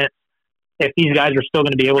 54-hole events, if these guys are still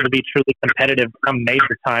going to be able to be truly competitive come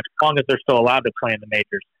major time, as long as they're still allowed to play in the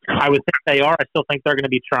majors. I would think they are. I still think they're going to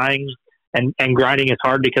be trying and grinding as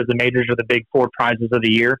hard because the majors are the big 4 prizes of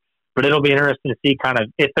the year. But it'll be interesting to see kind of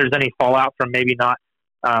if there's any fallout from maybe not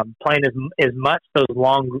playing as much. Those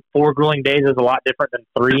long 4 grueling days is a lot different than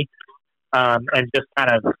 3. And just kind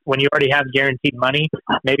of when you already have guaranteed money,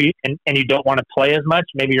 maybe and you don't want to play as much,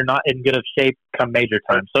 maybe you're not in good of shape come major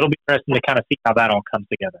time. So it'll be interesting to kind of see how that all comes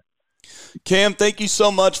together. Cam, thank you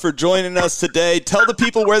so much for joining us today. Tell the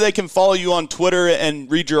people where they can follow you on Twitter and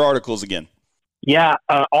read your articles again. Yeah,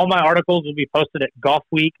 all my articles will be posted at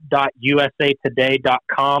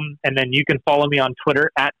golfweek.usatoday.com. And then you can follow me on Twitter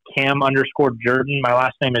at Cam_Jourdan. My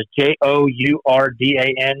last name is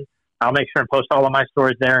Jourdan. I'll make sure and post all of my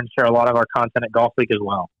stories there and share a lot of our content at Golfweek as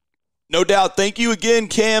well. No doubt. Thank you again,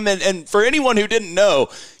 Cam. And for anyone who didn't know,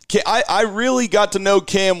 I really got to know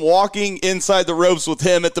Cam walking inside the ropes with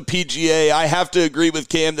him at the PGA. I have to agree with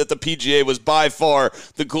Cam that the PGA was by far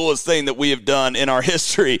the coolest thing that we have done in our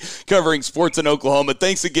history covering sports in Oklahoma.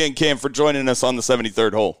 Thanks again, Cam, for joining us on the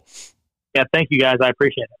 73rd hole. Yeah, thank you, guys. I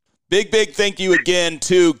appreciate it. Big thank you again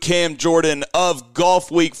to Cam Jourdan of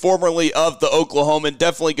Golfweek, formerly of the Oklahoman.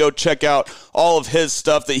 Definitely go check out all of his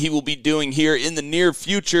stuff that he will be doing here in the near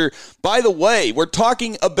future. By the way, we're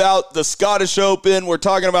talking about the Scottish Open. We're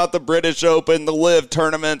talking about the British Open, the LIV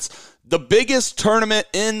tournaments. The biggest tournament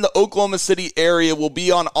in the Oklahoma City area will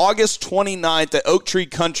be on August 29th at Oak Tree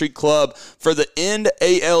Country Club for the End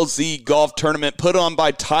ALZ golf tournament put on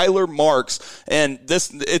by Tyler Marks. And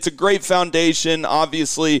it's a great foundation,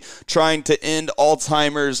 obviously trying to end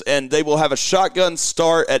Alzheimer's. And they will have a shotgun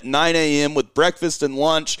start at 9 a.m. with breakfast and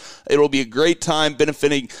lunch. It'll be a great time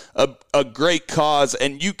benefiting a great cause.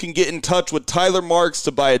 And you can get in touch with Tyler Marks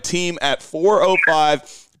to buy a team at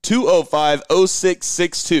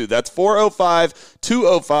 405-205-0662. That's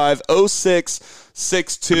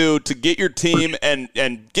 405-205-0662 to get your team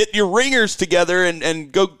and get your ringers together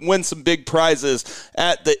and go win some big prizes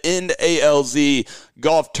at the End ALZ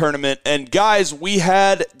golf tournament. And guys, we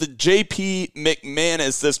had the JP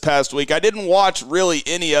McManus this past week. I didn't watch really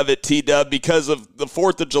any of it, T-Dub, because of the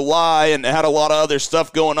 4th of July and had a lot of other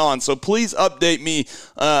stuff going on. So please update me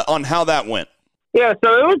on how that went. Yeah,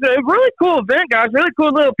 so it was a really cool event, guys. Really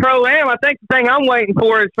cool little pro-am. I think the thing I'm waiting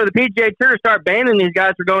for is for the PGA Tour to start banning these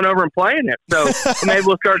guys for going over and playing it. So maybe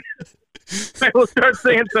we'll start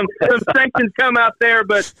seeing some sanctions come out there.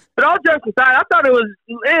 But all jokes aside, I thought it was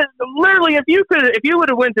literally if you would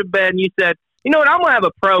have went to bed and you said, you know what, I'm gonna have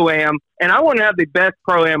a pro-am and I want to have the best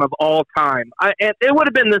pro-am of all time. And it would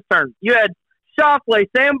have been this turn. You had Schauffele,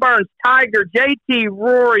 Sam Burns, Tiger, JT,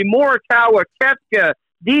 Rory, Morikawa, Koepka,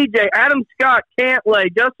 DJ, Adam Scott,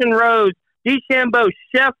 Cantlay, Justin Rose, DeChambeau,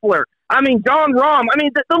 Scheffler. I mean, John Rahm. I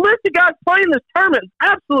mean, the list of guys playing this tournament is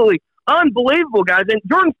absolutely unbelievable, guys. And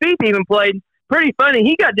Jordan Spieth even played pretty funny.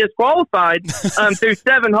 He got disqualified through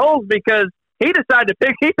 7 holes because he decided to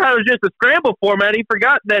pick. He thought it was just a scramble format. He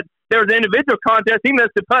forgot that there was an individual contest. He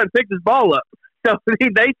missed a putt and picked his ball up. So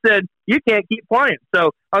they said, you can't keep playing.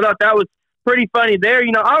 So I thought that was pretty funny there.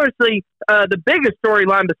 You know, obviously, the biggest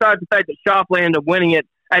storyline besides the fact that Schauffele ended up winning it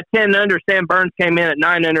at 10 under, Sam Burns came in at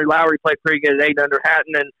 9 under, Lowry played pretty good at 8 under,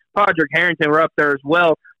 Hatton and Padraig Harrington were up there as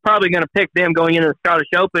well. Probably going to pick them going into the Scottish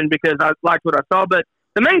Open because I liked what I saw. But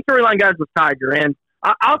the main storyline, guys, was Tiger. And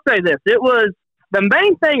I'll say this. It was the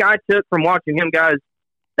main thing I took from watching him, guys.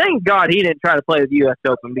 Thank God he didn't try to play the U.S.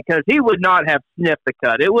 Open because he would not have sniffed the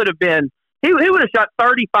cut. It would have been – he would have shot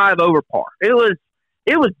 35 over par. It was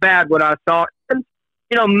bad what I saw. And,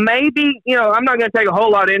 you know, maybe, you know, I'm not going to take a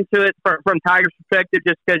whole lot into it from Tiger's perspective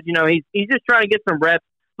just because, you know, he's just trying to get some reps.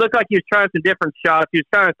 Looked like he was trying some different shots. He was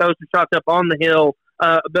trying to throw some shots up on the hill,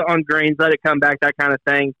 on greens, let it come back, that kind of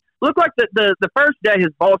thing. Looked like the first day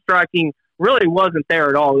his ball striking really wasn't there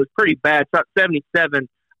at all. It was pretty bad. Shot 77.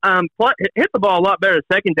 Hit the ball a lot better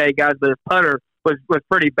the second day, guys, but his putter was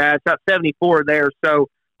pretty bad. Shot 74 there. So,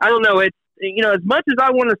 I don't know. It's, you know, as much as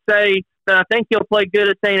I want to say that I think he'll play good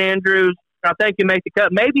at St. Andrews, I think he'll make the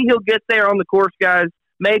cut. Maybe he'll get there on the course, guys.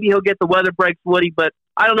 Maybe he'll get the weather breaks Woody, but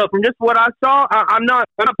I don't know. From just what I saw, I'm not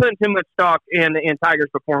putting too much stock in Tiger's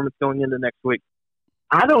performance going into next week.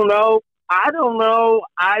 I don't know. I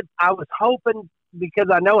was hoping, because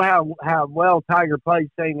I know how well Tiger plays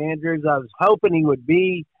St. Andrews, I was hoping he would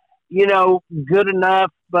be, you know, good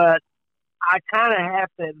enough, but I kind of have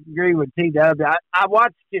to agree with TW. I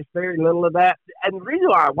watched just very little of that. And the reason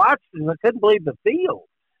why I watched it is I couldn't believe the field.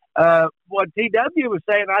 What TW was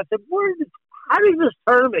saying, I said, how does this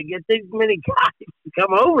tournament get these many guys to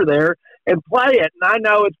come over there and play it? And I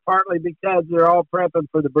know it's partly because they're all prepping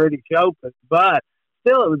for the British Open, but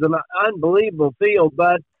still, it was an unbelievable field.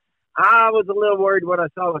 But I was a little worried when I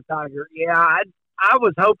saw the Tiger. Yeah, I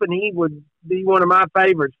was hoping he would be one of my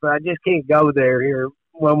favorites, but I just can't go there here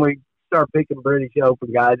when we start picking British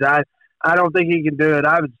Open guys. I don't think he can do it.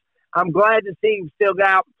 I'm glad to see him still go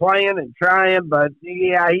out playing and trying, but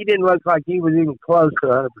yeah, he didn't look like he was even close to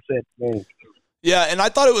 100% to me. Yeah, and I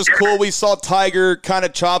thought it was cool. We saw Tiger kind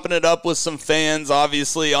of chopping it up with some fans.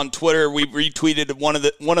 Obviously, on Twitter, we retweeted one of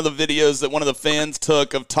the videos that one of the fans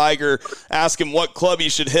took of Tiger asking what club he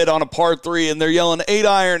should hit on a par 3, and they're yelling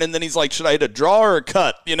 8-iron, and then he's like, should I hit a draw or a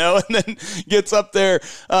cut? You know, and then gets up there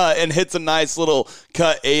and hits a nice little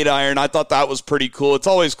cut 8-iron. I thought that was pretty cool. It's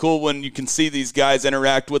always cool when you can see these guys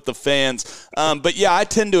interact with the fans. But yeah, I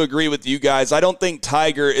tend to agree with you guys. I don't think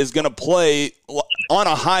Tiger is going to play on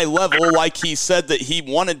a high level like he said that he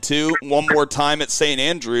wanted to one more time at St.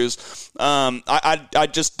 Andrews. I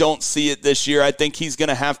just don't see it this year. I think he's going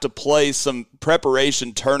to have to play some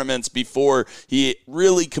preparation tournaments before he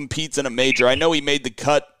really competes in a major. I know he made the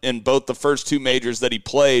cut in both the first 2 majors that he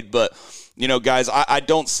played, but, you know, guys, I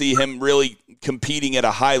don't see him really competing at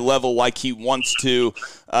a high level like he wants to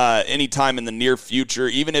anytime in the near future,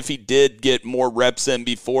 even if he did get more reps in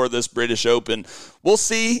before this British Open. We'll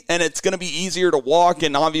see, and it's going to be easier to walk,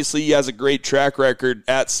 and obviously he has a great track record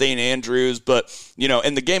at St. Andrews, but,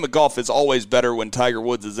 and the game of golf is always better when Tiger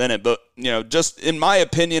Woods is in it, but, just in my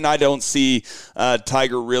opinion, I don't see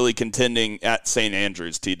Tiger really contending at St.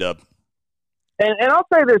 Andrews, T-Dub. And I'll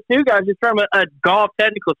say this too, guys, just from a golf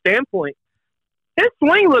technical standpoint, his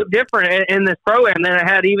swing looked different in this Pro-Am than it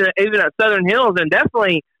had even at Southern Hills and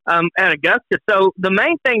definitely at Augusta. So the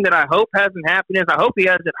main thing that I hope hasn't happened is I hope he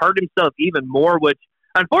hasn't hurt himself even more, which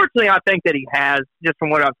unfortunately I think that he has just from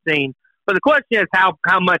what I've seen. But the question is how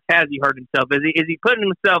much has he hurt himself? Is he putting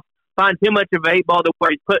himself behind too much of an 8-ball to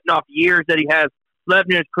where he's putting off years that he has left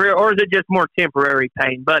in his career, or is it just more temporary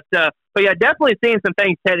pain? But yeah, definitely seeing some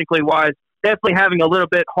things technically wise, definitely having a little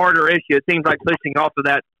bit harder issue. It seems like pushing off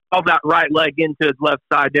that right leg into his left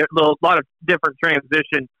side. There's a lot of different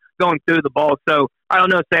transition going through the ball. So I don't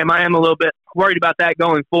know, Sam. I am a little bit worried about that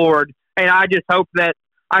going forward, and I just hope that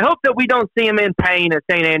we don't see him in pain at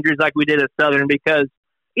St. Andrews like we did at Southern, because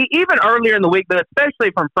even earlier in the week, but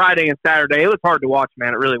especially from Friday and Saturday, it was hard to watch,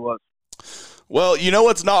 man. It really was. Well,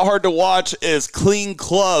 what's not hard to watch is clean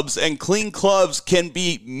clubs, and clean clubs can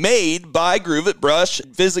be made by Groove It Brush.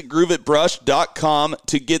 Visit grooveitbrush.com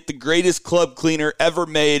to get the greatest club cleaner ever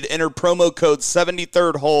made. Enter promo code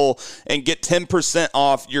 73rd hole and get 10%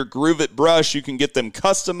 off your Groove It Brush. You can get them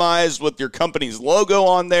customized with your company's logo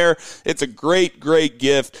on there. It's a great, great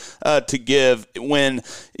gift to give when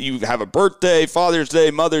you have a birthday, Father's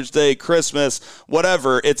Day, Mother's Day, Christmas,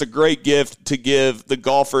 whatever. It's a great gift to give the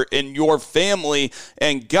golfer in your family.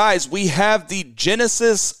 And guys, we have the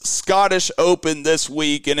Genesis Scottish Open this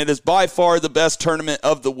week, and it is by far the best tournament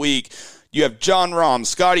of the week. You have Jon Rahm,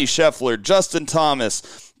 Scotty Scheffler, Justin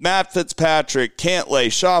Thomas, Matt Fitzpatrick, Cantlay,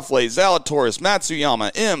 Schauffele, Zalatoris,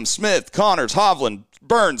 Matsuyama, M, Smith, Connors, Hovland,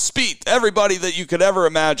 Burns, Spieth. Everybody that you could ever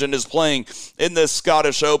imagine is playing in this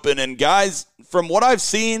Scottish Open. And guys, from what I've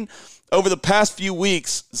seen over the past few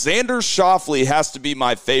weeks, Xander Schauffele has to be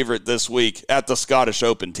my favorite this week at the Scottish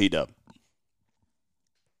Open, T-Dub.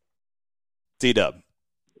 T-Dub.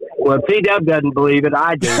 Well, T-Dub doesn't believe it.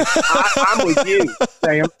 I do. I'm with you,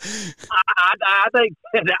 Sam. I think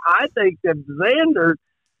that Xander,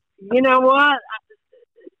 you know what?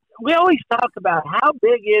 We always talk about how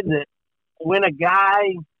big is it when a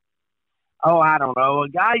guy, I don't know, a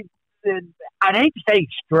guy that, I'd hate to say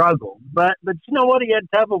struggled, but you know what? He had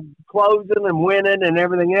trouble closing and winning and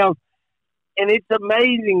everything else. And it's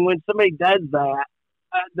amazing when somebody does that.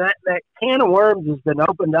 That can of worms has been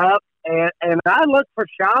opened up. And I look for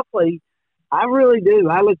Schauffele. I really do.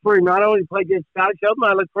 I look for him not only to play good Scottish Open,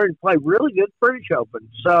 I look for him to play really good British Open.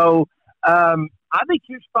 So I think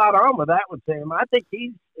you're spot on with that one, Sam. I think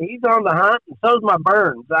he's on the hunt, and so's my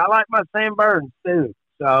Burns. I like my Sam Burns too.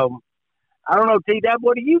 So I don't know, T-Dub,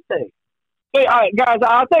 what do you think? Hey, all right, guys,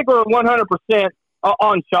 I think we're 100%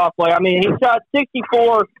 on Schauffele. I mean, he shot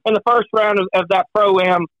 64 in the first round of that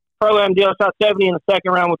Pro-Am deal, shot 70 in the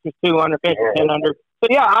second round, which was 200, 10 under. So,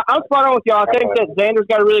 yeah, I'm spot on with y'all. I think that Xander's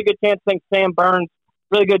got a really good chance. I think Sam Burns,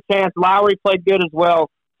 really good chance. Lowry played good as well.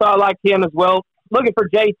 So I like him as well. Looking for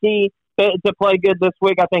JT to play good this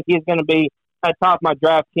week. I think he's going to be at top of my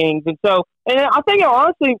DraftKings. And I think,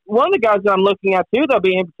 honestly, one of the guys that I'm looking at, too, that'll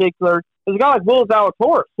be in particular, is a guy like Will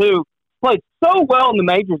Zalatoris, who played so well in the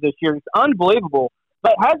majors this year. It's unbelievable.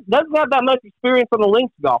 But doesn't have that much experience on the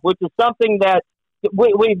links golf, which is something that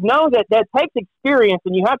we've known that takes experience,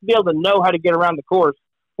 and you have to be able to know how to get around the course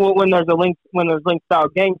when there's link style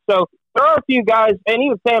game. So there are a few guys, and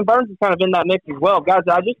even Sam Burns is kind of in that mix as well. Guys,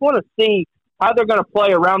 I just want to see how they're going to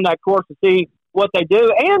play around that course to see what they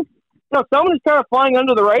do. And someone who's kind of flying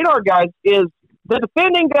under the radar, guys, is the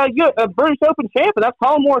defending British Open champion. That's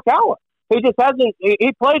Colin Morikawa, who just hasn't.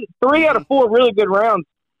 He played 3 out of 4 really good rounds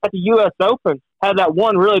at the U.S. Open. Had that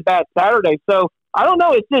one really bad Saturday. So I don't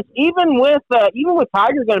know. It's just even with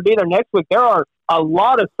Tiger going to be there next week, there are a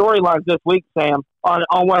lot of storylines this week, Sam, on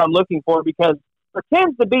what I'm looking for, because there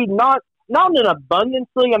tends to be not an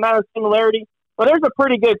abundantly amount of similarity, but there's a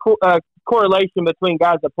pretty good correlation between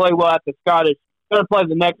guys that play well at the Scottish going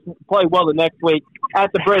to play well the next week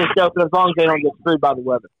at the British Open, as long as they don't get screwed by the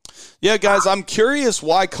weather. Yeah, guys, I'm curious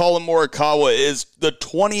why Colin Morikawa is the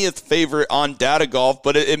 20th favorite on Data Golf,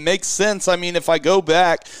 but it makes sense. I mean, if I go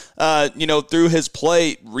back, through his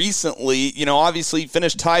play recently, obviously he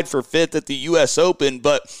finished tied for 5th at the U.S. Open,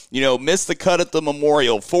 but, missed the cut at the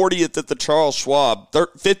Memorial, 40th at the Charles Schwab,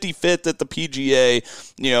 55th at the PGA,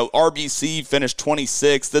 RBC finished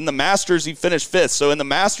 26th. Then the Masters, he finished 5th. So in the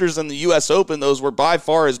Masters and the U.S. Open, those were by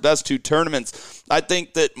far his best two tournaments. I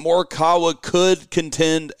think that Morikawa could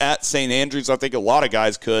contend at St. Andrews. I think a lot of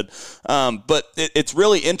guys could. But it's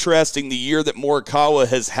really interesting the year that Morikawa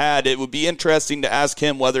has had. It would be interesting to ask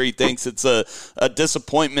him whether he thinks it's a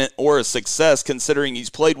disappointment or a success, considering he's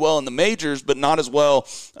played well in the majors, but not as well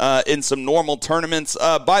in some normal tournaments.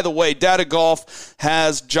 By the way, Data Golf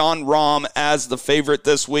has Jon Rahm as the favorite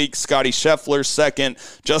this week, Scotty Scheffler second,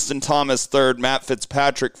 Justin Thomas third, Matt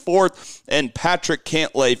Fitzpatrick fourth, and Patrick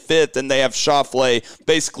Cantlay fifth, and they have Schauffele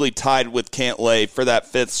basically tied with Cantlay for that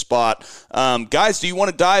fifth spot. Guys, do you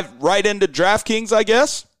want to dive right into DraftKings, I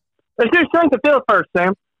guess? Let's do strength of field first,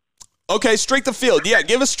 Sam. Okay, strength of field. Yeah,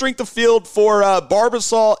 give us strength of field for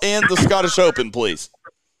Barbasol and the Scottish Open, please.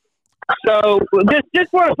 So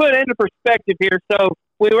just want to put it into perspective here. So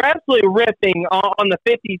we were absolutely ripping on the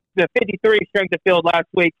 53 strength of field last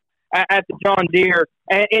week at the John Deere.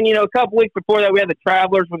 And a couple weeks before that, we had the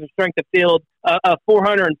Travelers with a strength of field of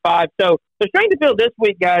 405. So the strength of field this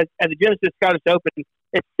week, guys, at the Genesis Scottish Open, is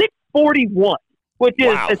 641, which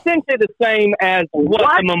is essentially the same as what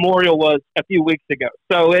the Memorial was a few weeks ago.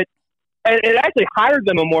 So it actually higher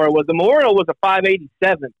than Memorial was. The Memorial was a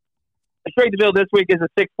 587. The strength of field this week is a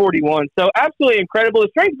 641. So absolutely incredible. The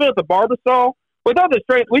strength of field at the Barbasol, we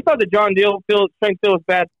thought the John Deere strength of field was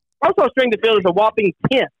bad. Also, strength of field is a whopping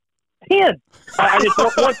 10. 10. I just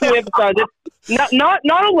want to emphasize it. Not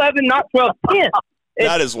 11, not 12, 10.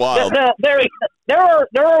 That is wild. There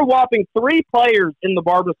are a whopping 3 players in the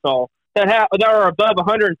Barbasol that are above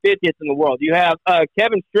 150th in the world. You have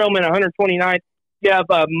Kevin Streelman, 129th. You have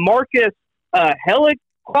Marcus Heliquide,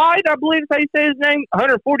 I believe is how you say his name,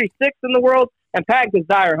 146th in the world, and Pat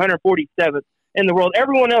Desire, 147th in the world.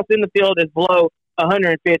 Everyone else in the field is below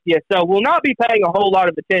 150th. So we'll not be paying a whole lot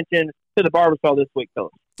of attention to the Barbasol this week,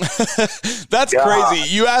 Philip. That's crazy.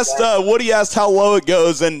 You asked Woody asked how low it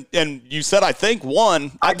goes, and you said I think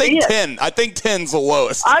 1. I think 10. I think 10's the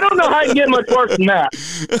lowest. I don't know how you get much worse than that.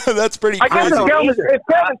 That's pretty crazy. I guess if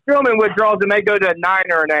Kevin Streelman withdraws, it may go to a 9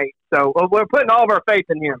 or an 8. So we're putting all of our faith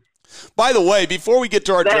in him. By the way, before we get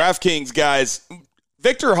to our DraftKings guys,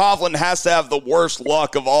 Victor Hovland has to have the worst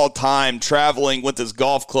luck of all time traveling with his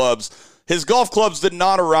golf clubs. His golf clubs did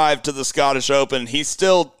not arrive to the Scottish Open. He's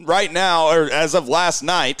still, right now, or as of last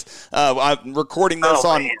night, I'm recording this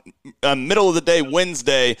on middle of the day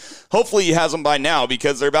Wednesday. Hopefully he has them by now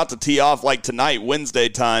because they're about to tee off like tonight, Wednesday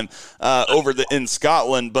time, in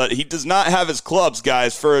Scotland. But he does not have his clubs,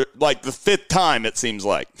 guys, for like the 5th time, it seems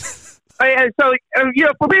like. And so,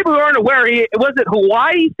 for people who aren't aware, was it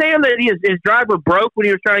Hawaii, Sam, that his driver broke when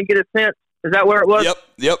he was trying to get it sent? Is that where it was?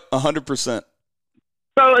 Yep, 100%.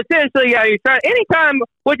 So essentially, yeah, he's trying anytime,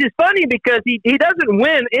 which is funny because he doesn't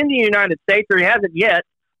win in the United States, or he hasn't yet.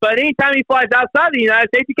 But anytime he flies outside the United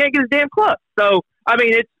States, he can't get his damn club. So I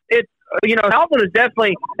mean, it's Halpin is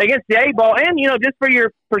definitely against the 8 ball. And just for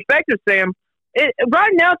your perspective, Sam,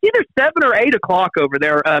 right now it's either 7 or 8 o'clock over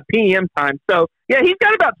there PM time. So yeah, he's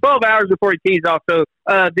got about 12 hours before he tees off. So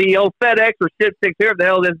the old FedEx or Ship6, whoever the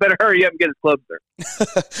hell it is, better hurry up and get his clubs there.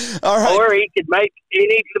 All right. Or he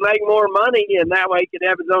needs to make more money, and that way he could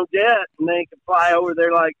have his own jet, and then he can fly over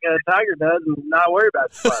there like Tiger does and not worry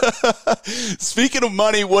about the Speaking of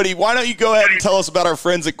money, Woody, why don't you go ahead and tell us about our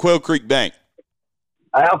friends at Quail Creek Bank?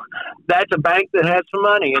 Well, that's a bank that has some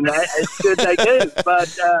money, and it's good they do.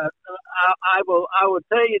 But I will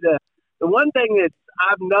tell you the one thing that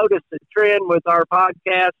I've noticed a trend with our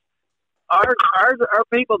podcast, our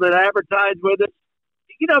people that advertise with us,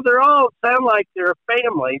 they all sound like they're a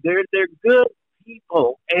family. They're good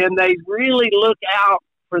people, and they really look out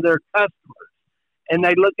for their customers, and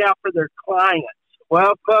they look out for their clients.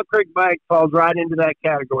 Well, Quail Creek Bank falls right into that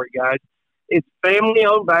category, guys. It's a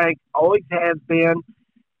family-owned bank, always has been.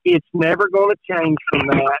 It's never going to change from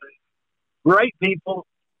that. Great people,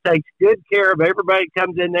 takes good care of everybody that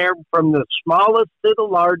comes in there, from the smallest to the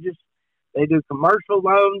largest. They do commercial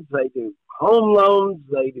loans, they do home loans,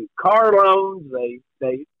 they do car loans,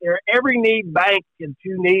 they're every need bank that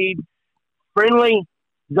you need. Friendly,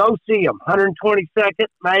 go see them. 122nd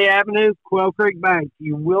May Avenue, Quail Creek Bank.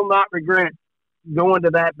 You will not regret going to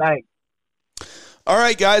that bank. All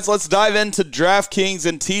right, guys, let's dive into DraftKings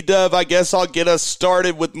and T-Dub. I guess I'll get us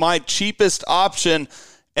started with my cheapest option.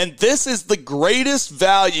 And this is the greatest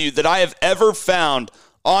value that I have ever found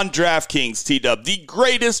on DraftKings, T-Dub. The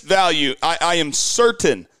greatest value. I am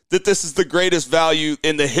certain that this is the greatest value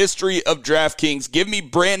in the history of DraftKings. Give me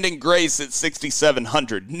Brandon Grace at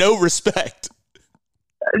 6,700. No respect.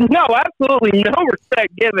 No, absolutely no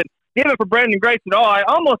respect given for Brandon Grace at all. I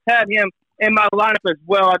almost had him in my lineup as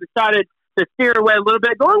well. I decided to steer away a little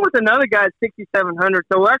bit, going with another guy at 6,700.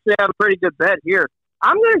 So we actually have a pretty good bet here.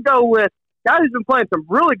 I'm going to go with a guy who's been playing some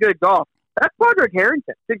really good golf. That's Padraig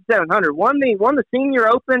Harrington, 6,700. Won the Senior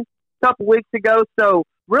Open a couple weeks ago. So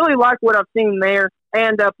really like what I've seen there,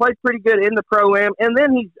 and played pretty good in the Pro-Am. And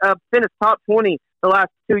then he's finished top 20 the last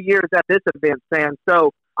 2 years at this event, Sam.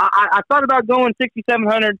 So I thought about going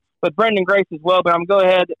 6,700 with Brendan Grace as well, but I'm going to go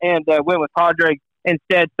ahead and went with Padraig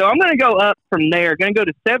instead. So I'm going to go up from there. Going to go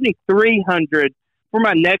to 7,300 for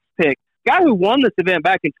my next pick. Guy who won this event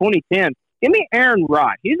back in 2010. Give me Aaron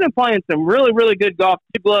Rod. He's been playing some really, really good golf.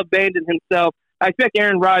 Two-glove banded himself. I expect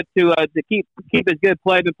Aaron Rod to keep his good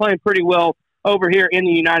play. Been playing pretty well over here in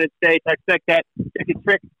the United States. I expect that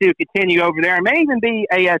to continue over there. It may even be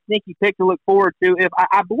a sneaky pick to look forward to. If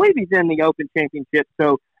I believe he's in the Open Championship.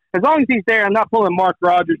 So as long as he's there, I'm not pulling Mark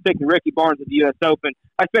Rogers, picking Ricky Barnes at the U.S. Open.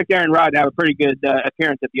 I expect Aaron Rod to have a pretty good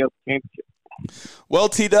appearance at the Open Championship. Well,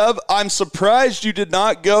 T-Dub, I'm surprised you did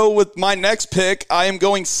not go with my next pick. I am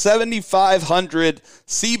going 7,500.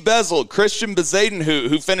 C. Bezel, Christian Bezaden,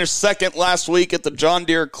 who finished second last week at the John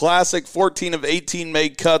Deere Classic, 14 of 18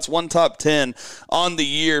 made cuts, one top 10 on the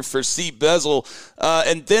year for C. Bezel.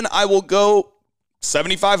 And then I will go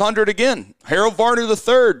 7,500 again. Harold Varner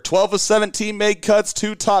III, 12 of 17 made cuts,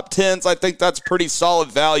 two top 10s. I think that's pretty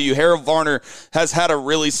solid value. Harold Varner has had a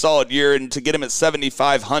really solid year, and to get him at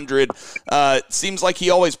 7,500, seems like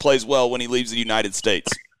he always plays well when he leaves the United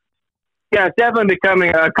States. Yeah, it's definitely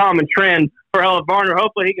becoming a common trend for Harold Varner.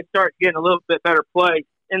 Hopefully he can start getting a little bit better play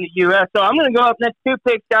in the U.S. So I'm going to go up next two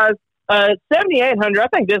picks, guys. 7,800, I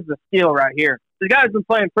think this is a steal right here. This guy's been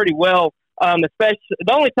playing pretty well. Especially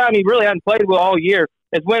the only time he really hasn't played well all year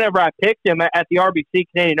is whenever I picked him at the RBC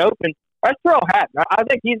Canadian Open. That's Terrell Hatton. I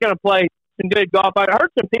think he's going to play some good golf. I heard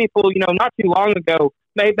some people, not too long ago,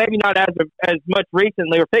 maybe not as much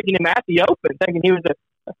recently, were picking him at the Open, thinking he was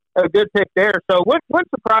a good pick there. So what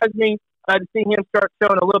surprised me to see him start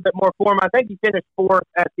showing a little bit more form. I think he finished fourth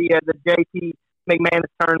at the JT McManus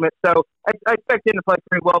tournament. So I expect him to play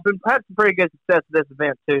pretty well, but had some pretty good success at this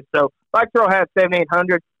event too. So like Terrell had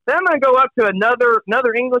 7,800. Then I'm going to go up to another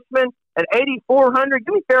Englishman at 8,400.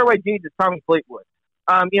 Give me Fairway Jesus, Tommy Fleetwood.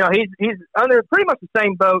 He's under pretty much the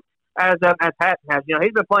same boat as Hatton has.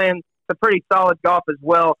 He's been playing some pretty solid golf as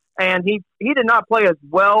well, and he did not play as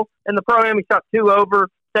well in the Pro-Am. He shot 2 over,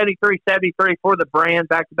 73 for the brand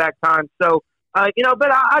back-to-back times. So,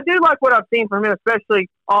 but I do like what I've seen from him, especially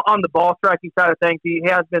on the ball striking side of things. He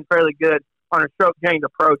has been fairly good on a stroke-gained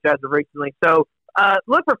approach as of recently. So,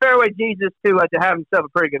 look for Fairway Jesus to have himself a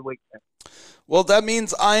pretty good weekend. Well, that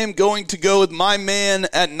means I am going to go with my man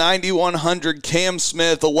at 9,100, Cam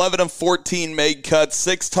Smith, 11 of 14 made cuts,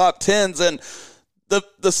 6 top 10s, and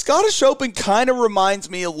the Scottish Open kind of reminds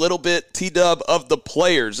me a little bit, T-Dub, of the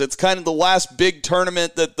Players. It's kind of the last big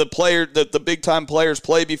tournament that the big-time players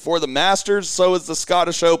play before the Masters. So is the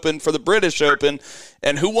Scottish Open for the British Open.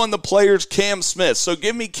 And who won the Players? Cam Smith. So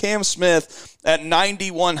give me Cam Smith at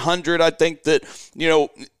 9,100. I think that,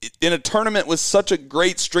 in a tournament with such a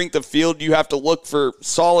great strength of field, you have to look for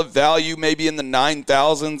solid value, maybe in the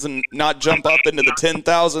 9,000s and not jump up into the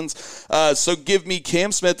 10,000s. So give me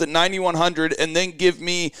Cam Smith at 9,100, and then give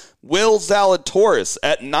me Will Zalatoris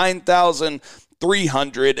at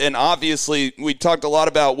 9,300. And obviously, we talked a lot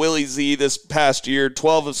about Willie Z this past year,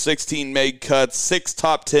 12 of 16 made cuts, 6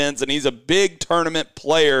 top 10s, and he's a big tournament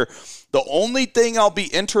player. The only thing I'll be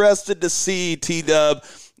interested to see, T-Dub,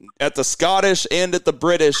 at the Scottish and at the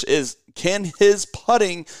British is, can his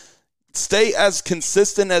putting stay as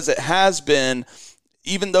consistent as it has been,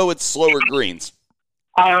 even though it's slower greens?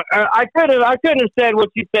 I couldn't have said what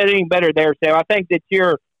you said any better there, Sam. I think that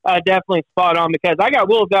you're definitely spot on, because I got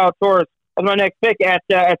Will Zalatoris as my next pick at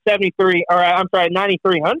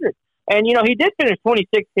 9,300. And, he did finish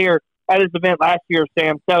 26th here at this event last year,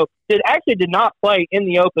 Sam. So did not play in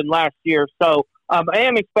the Open last year. So I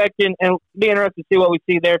am expecting, and be interested to see what we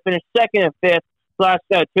see there. Finished second and fifth. Last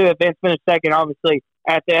 2 events, finished second, obviously,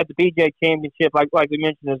 at the PGA Championship, like we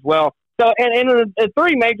mentioned as well. So, and in the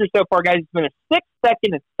 3 majors so far, guys, he's finished 6th,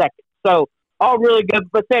 2nd, and 2nd. So all really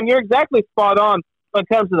good. But, Sam, you're exactly spot on when it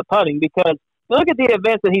comes to the putting, because look at the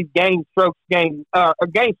events that he's gained strokes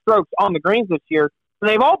on the greens this year, and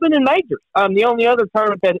they've all been in majors. The only other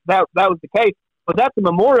tournament that was the case was at the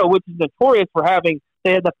Memorial, which is notorious for having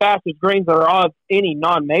the fastest greens that are of any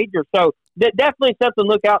non-major. So definitely something to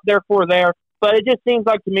look out there for there. but it just seems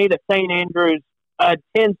like to me that St. Andrews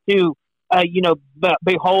tends to,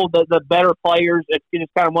 behold the better players. It's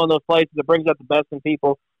just kind of one of those places that brings out the best in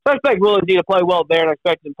people. So I expect Willie D to play well there, and I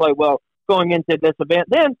expect him to play well going into this event.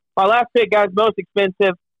 Then my last pick, guys, most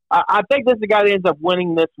expensive. I think this is the guy that ends up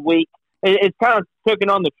winning this week. It's kind of taken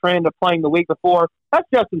on the trend of playing the week before. That's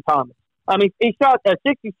Justin Thomas. I mean, he shot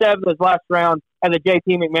 67 his last round at the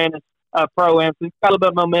JT McManus Pro-Am, so he's got a little bit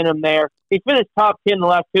of momentum there. He's finished top 10 in the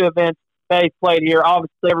last 2 events that he's played here.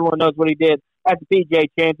 Obviously, everyone knows what he did at the PGA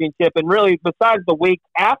Championship. And really, besides the week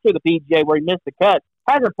after the PGA where he missed the cut,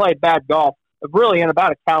 hasn't played bad golf really in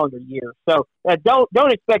about a calendar year. So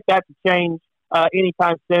don't expect that to change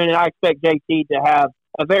anytime soon, and I expect JT to have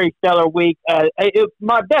a very stellar week.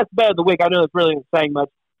 My best bet of the week, I know it's really not saying much,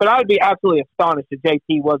 but I would be absolutely astonished if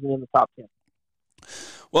JT wasn't in the top 10.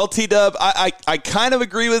 Well, T-Dub, I kind of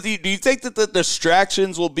agree with you. Do you think that the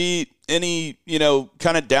distractions will be any,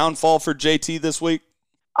 kind of downfall for JT this week?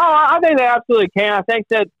 Oh, I think they absolutely can. I think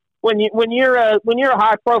that when you're a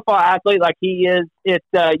high profile athlete like he is, it's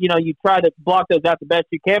you try to block those out the best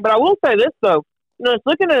you can. But I will say this though, just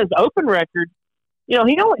looking at his Open record,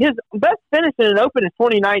 his best finish in an Open is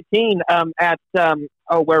 2019 at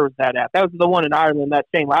where was that at? That was the one in Ireland that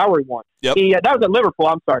Shane Lowry won. Yep. That was at Liverpool.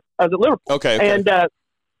 I'm sorry, that was at Liverpool. Okay. And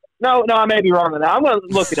no, I may be wrong on that. I'm going to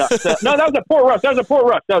look it up. No, that was at Port Rush. That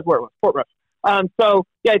was where it was. Port Rush. So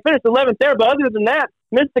yeah, he finished 11th there. But other than that,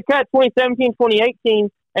 missed the cut 2017, 2018,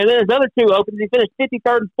 and then his other 2 Opens, he finished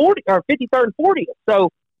 53rd and 40th. So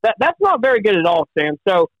that's not very good at all, Sam.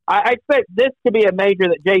 So I expect this to be a major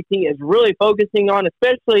that JT is really focusing on,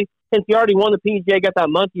 especially since he already won the PGA, got that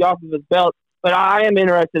monkey off of his belt. But I am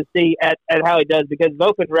interested to see at how he does because his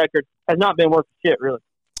Open record has not been worth shit, really.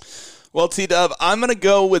 Well, T-Dub, I'm going to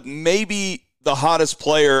go with maybe the hottest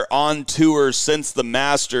player on tour since the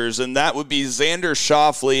Masters, and that would be Xander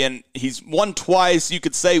Schauffele, and he's won twice. You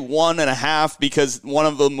could say 1.5 because one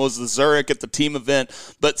of them was the Zurich at the team event,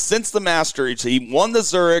 but since the Masters, he won the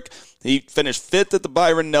Zurich. He finished 5th at the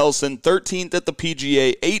Byron Nelson, 13th at the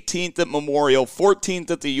PGA, 18th at Memorial,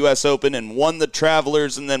 14th at the U.S. Open, and won the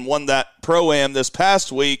Travelers, and then won that Pro-Am this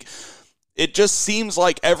past week. It just seems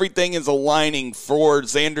like everything is aligning for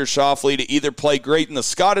Xander Schauffele to either play great in the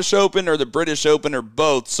Scottish Open or the British Open or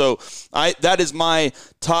both. So that is my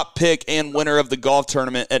top pick and winner of the golf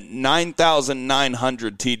tournament at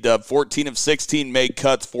 9,900 T-Dub. 14 of 16 made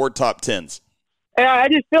cuts, 4 top 10s. Yeah, I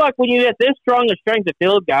just feel like when you get this strong a strength of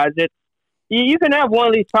field, guys, you can have one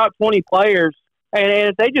of these top 20 players, and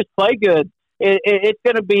if they just play good, it's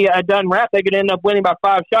going to be a done wrap. They could end up winning by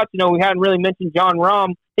 5 shots. We hadn't really mentioned John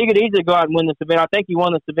Rahm. He could easily go out and win this event. I think he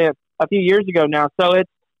won this event a few years ago now. So it's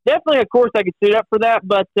definitely a course I could suit up for that.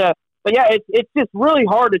 But yeah, it's just really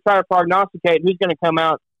hard to try to prognosticate who's going to come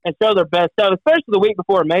out and show their best stuff, especially the week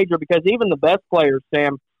before a major, because even the best players,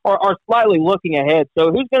 Sam, are slightly looking ahead.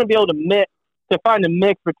 So who's going to be able to find a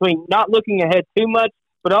mix between not looking ahead too much,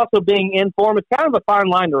 but also being in form? It's kind of a fine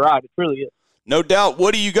line to ride. It truly is. No doubt.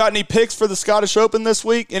 Woody, you got any picks for the Scottish Open this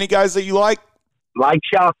week? Any guys that you like? Like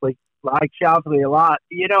Schauffele a lot.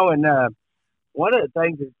 And one of the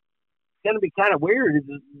things that's going to be kind of weird is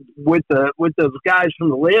with those guys from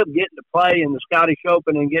the LIV getting to play in the Scottish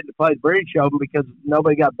Open and getting to play the British Open because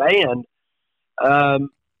nobody got banned.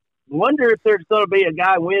 Wonder if there's going to be a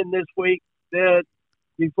guy win this week that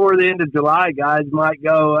before the end of July, guys might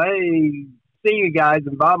go, hey, see you guys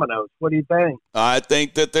in Vamonos. What do you think? I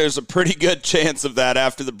think that there's a pretty good chance of that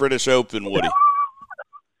after the British Open, Woody.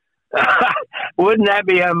 Wouldn't that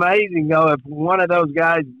be amazing, though, if one of those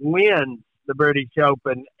guys wins the British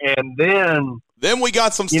Open and then we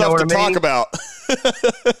got some stuff to talk about.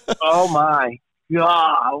 Oh, my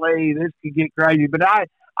golly, this could get crazy. But I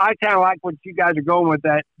kind of like what you guys are going with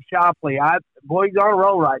that Schauffele. Boy's on a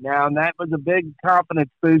roll right now, and that was a big confidence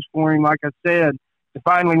boost for him, like I said, to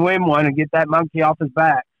finally win one and get that monkey off his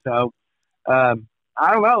back. So,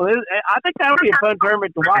 I don't know. I think that would be a fun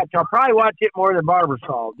tournament to watch. I'll probably watch it more than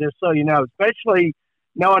Barbasol, just so you know, especially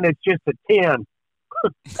knowing it's just a 10.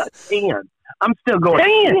 A 10. I'm still going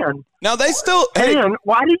 10. Now, they still... 10? Hey.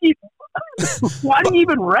 Why did you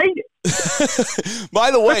even rate it? By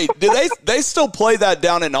the way, do they still play that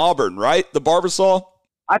down in Auburn, right? The Barbasol?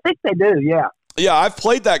 I think they do, yeah. Yeah, I've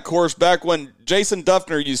played that course back when Jason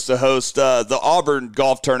Duffner used to host the Auburn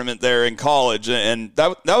golf tournament there in college, and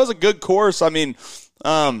that was a good course. I mean,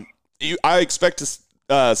 I expect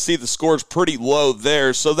to see the scores pretty low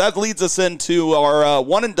there. So that leads us into our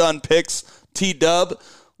one-and-done picks, T-Dub.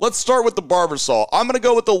 Let's start with the Barbasol. I'm going to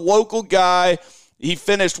go with the local guy. He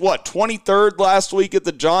finished, 23rd last week at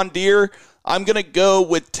the John Deere. I'm going to go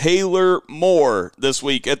with Taylor Moore this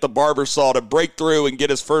week at the Barbasol to break through and get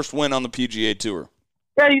his first win on the PGA Tour.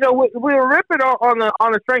 Yeah, we were ripping on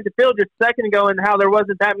the strength of field just a second ago and how there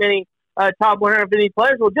wasn't that many top 150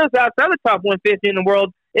 players. Well, just outside the top 150 in the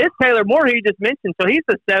world is Taylor Moore, who you just mentioned. So he's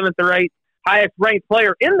the 7th or 8th highest ranked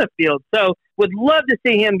player in the field. So would love to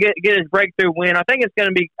see him get his breakthrough win. I think it's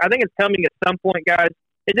coming at some point, guys.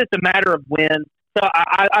 It's just a matter of when. So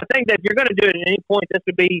I think that if you're going to do it at any point, this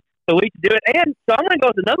would be the week to do it. And so I'm going to go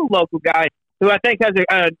with another local guy who I think has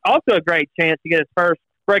also a great chance to get his first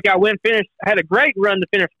breakout win. Had a great run to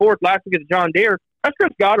finish 4th last week at the John Deere. That's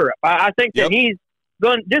Chris Gotterup. I think that he's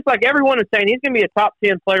going, just like everyone is saying, he's going to be a top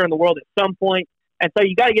 10 player in the world at some point. And so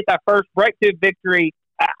you got to get that first breakthrough victory.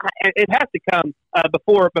 It has to come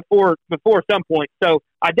before some point. So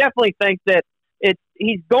I definitely think that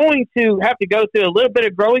he's going to have to go through a little bit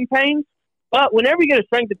of growing pains. But whenever you get a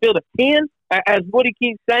strength of field of 10, as Woody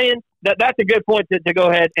keeps saying, that's a good point to go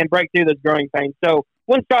ahead and break through those growing pains. So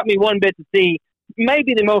wouldn't shock me one bit to see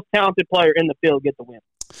maybe the most talented player in the field get the win.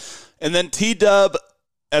 And then T-Dub,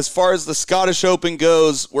 as far as the Scottish Open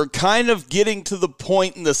goes, we're kind of getting to the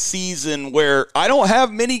point in the season where I don't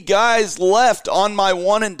have many guys left on my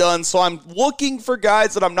one and done, so I'm looking for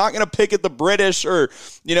guys that I'm not going to pick at the British or,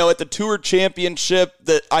 at the Tour Championship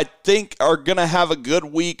that I think are going to have a good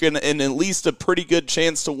week and at least a pretty good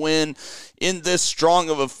chance to win in this strong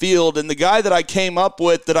of a field. And the guy that I came up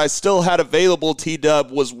with that I still had available, T-Dub,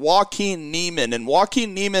 was Joaquin Niemann. And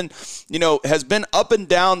Joaquin Niemann, has been up and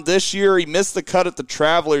down this year. He missed the cut at the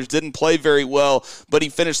Travelers, didn't play very well, but he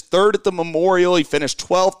finished 3rd at the Memorial. He finished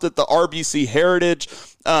 12th at the RBC Heritage.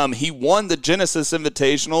 He won the Genesis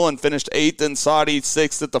Invitational and finished 8th in Saudi,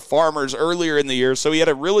 6th at the Farmers earlier in the year. So he had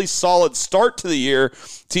a really solid start to the year,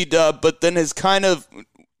 T-Dub, but then has kind of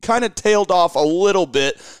tailed off a little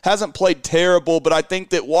bit. Hasn't played terrible, but I think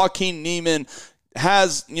that Joaquin Niemann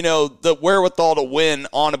has, the wherewithal to win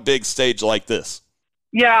on a big stage like this.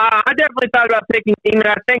 Yeah, I definitely thought about picking Niemann.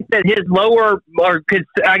 I think that his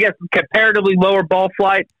comparatively lower ball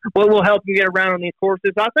flight will help you get around on these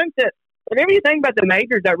courses. I think that whenever you think about the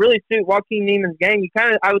majors that really suit Joaquin Niemann's game,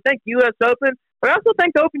 I would think U.S. Open, but I also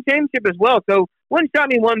think the Open Championship as well. So wouldn't shock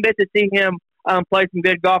me one bit to see him play some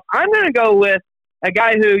good golf. I'm going to go with a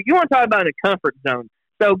guy who you want to talk about in a comfort zone.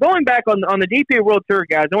 So going back on the DP World Tour,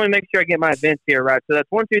 guys, I want to make sure I get my events here right. So that's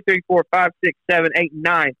 1, 2, 3, 4, 5, 6, 7, 8,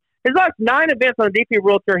 9. His last 9 events on the DP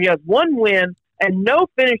World Tour, he has 1 win and no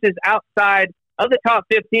finishes outside of the top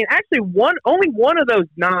 15. Actually, only one of those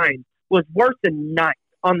 9 was worse than 9th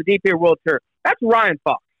on the DP World Tour. That's Ryan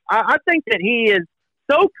Fox. I think that he is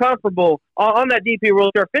so comfortable on that DP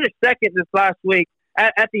World Tour. Finished 2nd this last week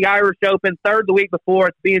at the Irish Open, 3rd the week before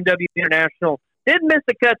at the BMW International. Did miss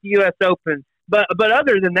the cut to the U.S. Open, but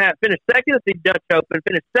other than that, finished 2nd at the Dutch Open,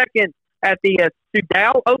 finished 2nd at the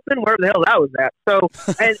Sudal Open, wherever the hell that was at. So,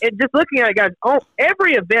 and just looking at it, guys,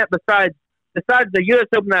 every event besides the U.S.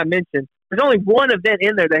 Open that I mentioned, there's only one event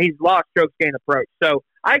in there that he's lost strokes gain approach. So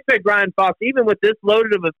I expect Ryan Fox, even with this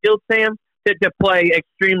loaded of a field, Sam, to play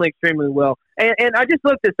extremely, extremely well. And I just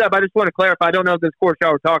looked this up. I just want to clarify. I don't know this course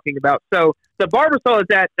y'all were talking about. So the Barbasol is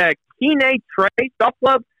at Kenay Trace Golf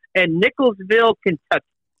Club in Nicholsville, Kentucky.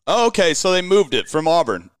 Oh, okay. So they moved it from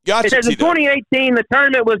Auburn. Gotcha. It says in 2018, the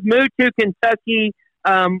tournament was moved to Kentucky,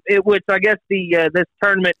 which I guess this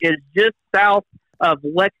tournament is just south of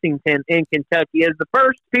Lexington in Kentucky. It's the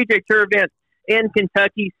first PGA Tour event in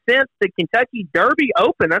Kentucky since the Kentucky Derby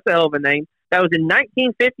Open. That's a hell of a name. That was in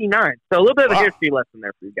 1959. So a little bit of a history lesson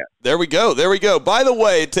there for you guys. There we go. By the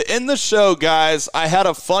way, to end the show, guys, I had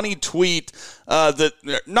a funny tweet that,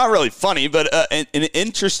 not really funny, but an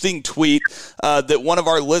interesting tweet that one of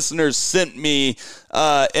our listeners sent me,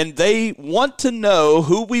 and they want to know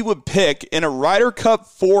who we would pick in a Ryder Cup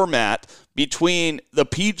format between the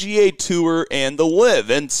PGA Tour and the LIV.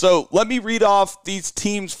 And so let me read off these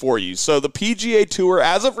teams for you. So the PGA Tour,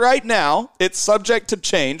 as of right now, it's subject to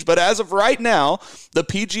change, but as of right now, the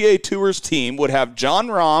PGA Tour's team would have Jon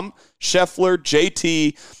Rahm, Scheffler,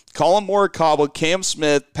 JT, Colin Morikawa, Cam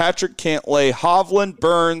Smith, Patrick Cantlay, Hovland,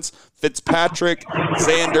 Burns, Fitzpatrick,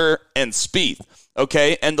 Xander, and Spieth.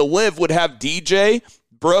 Okay, and the LIV would have DJ,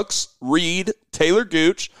 Brooks, Reed, Taylor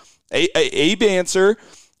Gooch, Abe Answer,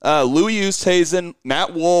 Louis Oosthuizen,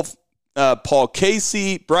 Matt Wolff, Paul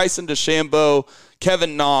Casey, Bryson DeChambeau,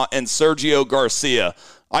 Kevin Na, and Sergio Garcia.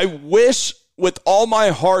 I wish with all my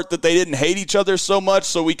heart that they didn't hate each other so much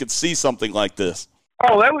so we could see something like this.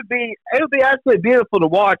 Oh, it would be absolutely beautiful to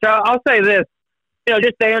watch. I'll say this,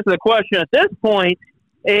 just to answer the question at this point,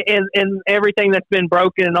 in everything that's been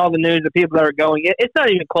broken and all the news, the people that are going, it's not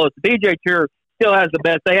even close. The PGA Tour still has the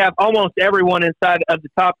best. They have almost everyone inside of the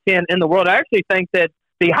top 10 in the world. I actually think that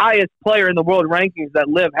the highest player in the world rankings that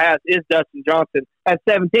Liv has is Dustin Johnson at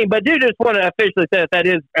 17. But do just want to officially say that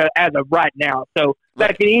is as of right now. So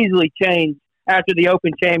that can easily change after the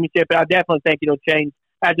Open Championship, and I definitely think it'll change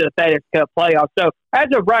after the FedEx Cup playoffs. So as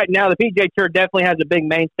of right now, the PGA Tour definitely has a big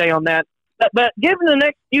mainstay on that. But given the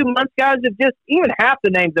next few months, guys, if just even half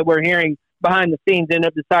the names that we're hearing behind the scenes end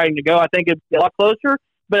up deciding to go, I think it'd be a lot closer.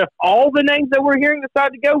 But if all the names that we're hearing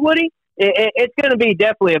decide to go, Woody, it's going to be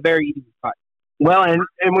definitely a very easy fight. Well,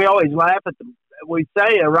 and we always laugh at them. We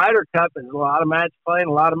say a Ryder Cup is a lot of match play and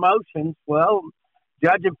a lot of emotions. Well,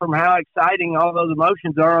 judging from how exciting all those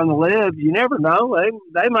emotions are on the Liv, you never know.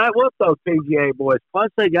 They might whoop those PGA boys. Plus,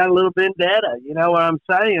 they got a little vendetta. You know what I'm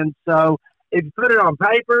saying? So if you put it on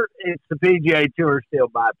paper, it's the PGA Tour still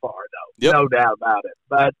by far, though. Yep. No doubt about it.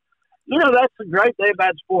 But, you know, that's the great thing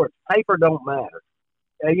about sports. Paper don't matter.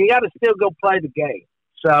 You got to still go play the game.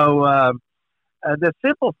 So the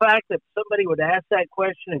simple fact that somebody would ask that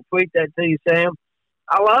question and tweet that to you, Sam,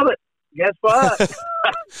 I love it. Guess what?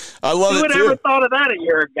 I love Who it, would too. ever thought of that a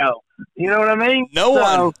year ago? You know what I mean? No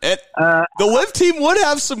one. The Liv team would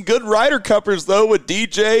have some good Ryder Cuppers, though, with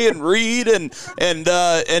DJ and Reed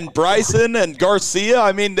and Bryson and Garcia.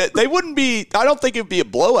 I mean, they wouldn't be – I don't think it would be a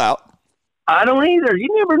blowout. I don't either. You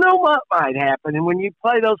never know what might happen. And when you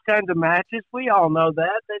play those kinds of matches, we all know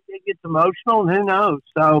that it gets emotional, and who knows.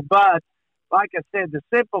 So, but like I said, the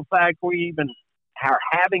simple fact we even are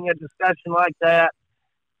having a discussion like that,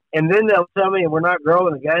 and then they'll tell me we're not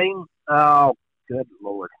growing the game. Oh, good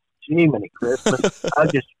Lord. Jiminy Christmas. I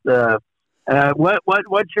just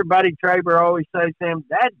what's your buddy Traber always say, Sam?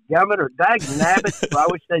 Dadgummit or dagnabbit. I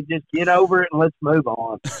wish they'd just get over it and let's move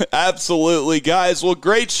on. Absolutely, guys. Well,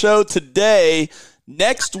 great show today.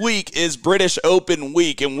 Next week is British Open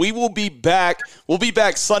week, and we will be back. We'll be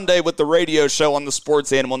back Sunday with the radio show on the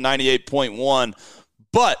Sports Animal 98.1.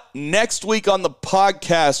 But next week on the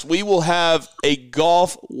podcast, we will have a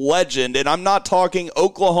golf legend, and I'm not talking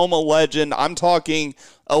Oklahoma legend. I'm talking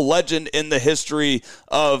a legend in the history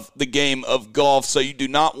of the game of golf, so you do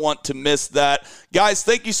not want to miss that. Guys,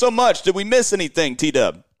 thank you so much. Did we miss anything,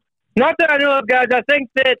 T-Dub? Not that I know of, guys. I think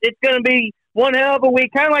that it's going to be one hell of a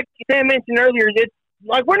week. Kind of like Sam mentioned earlier, it's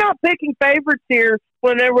like we're not picking favorites here.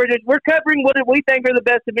 Whenever we're covering what we think are the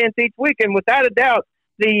best events each week, and without a doubt,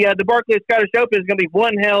 the Barclays Scottish Open is going to be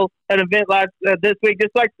one hell of an event this week,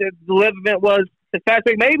 just like the Liv event was this past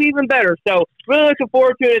week, maybe even better. So really looking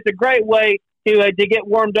forward to it. It's a great way to get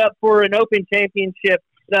warmed up for an Open Championship,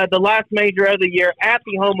 the last major of the year at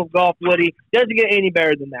the home of golf, Woody. Doesn't get any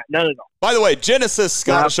better than that. None at all. By the way, Genesis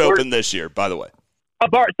Scottish Open this year, by the way.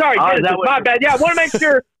 Sorry, Genesis, my bad. Yeah, I want to make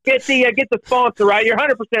sure get the sponsor right. You're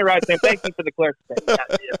 100% right, Sam. Thank you for the clarification.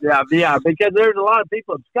 Yeah, because there's a lot of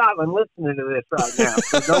people in Scotland listening to this right now,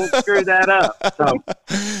 so don't screw that up. So,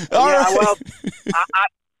 well,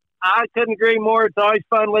 I couldn't agree more. It's always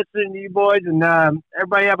fun listening to you boys, and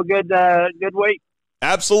everybody have a good week.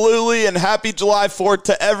 Absolutely, and happy July 4th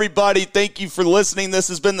to everybody. Thank you for listening. This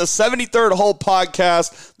has been the 73rd Hole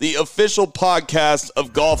Podcast, the official podcast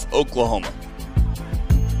of Golf Oklahoma.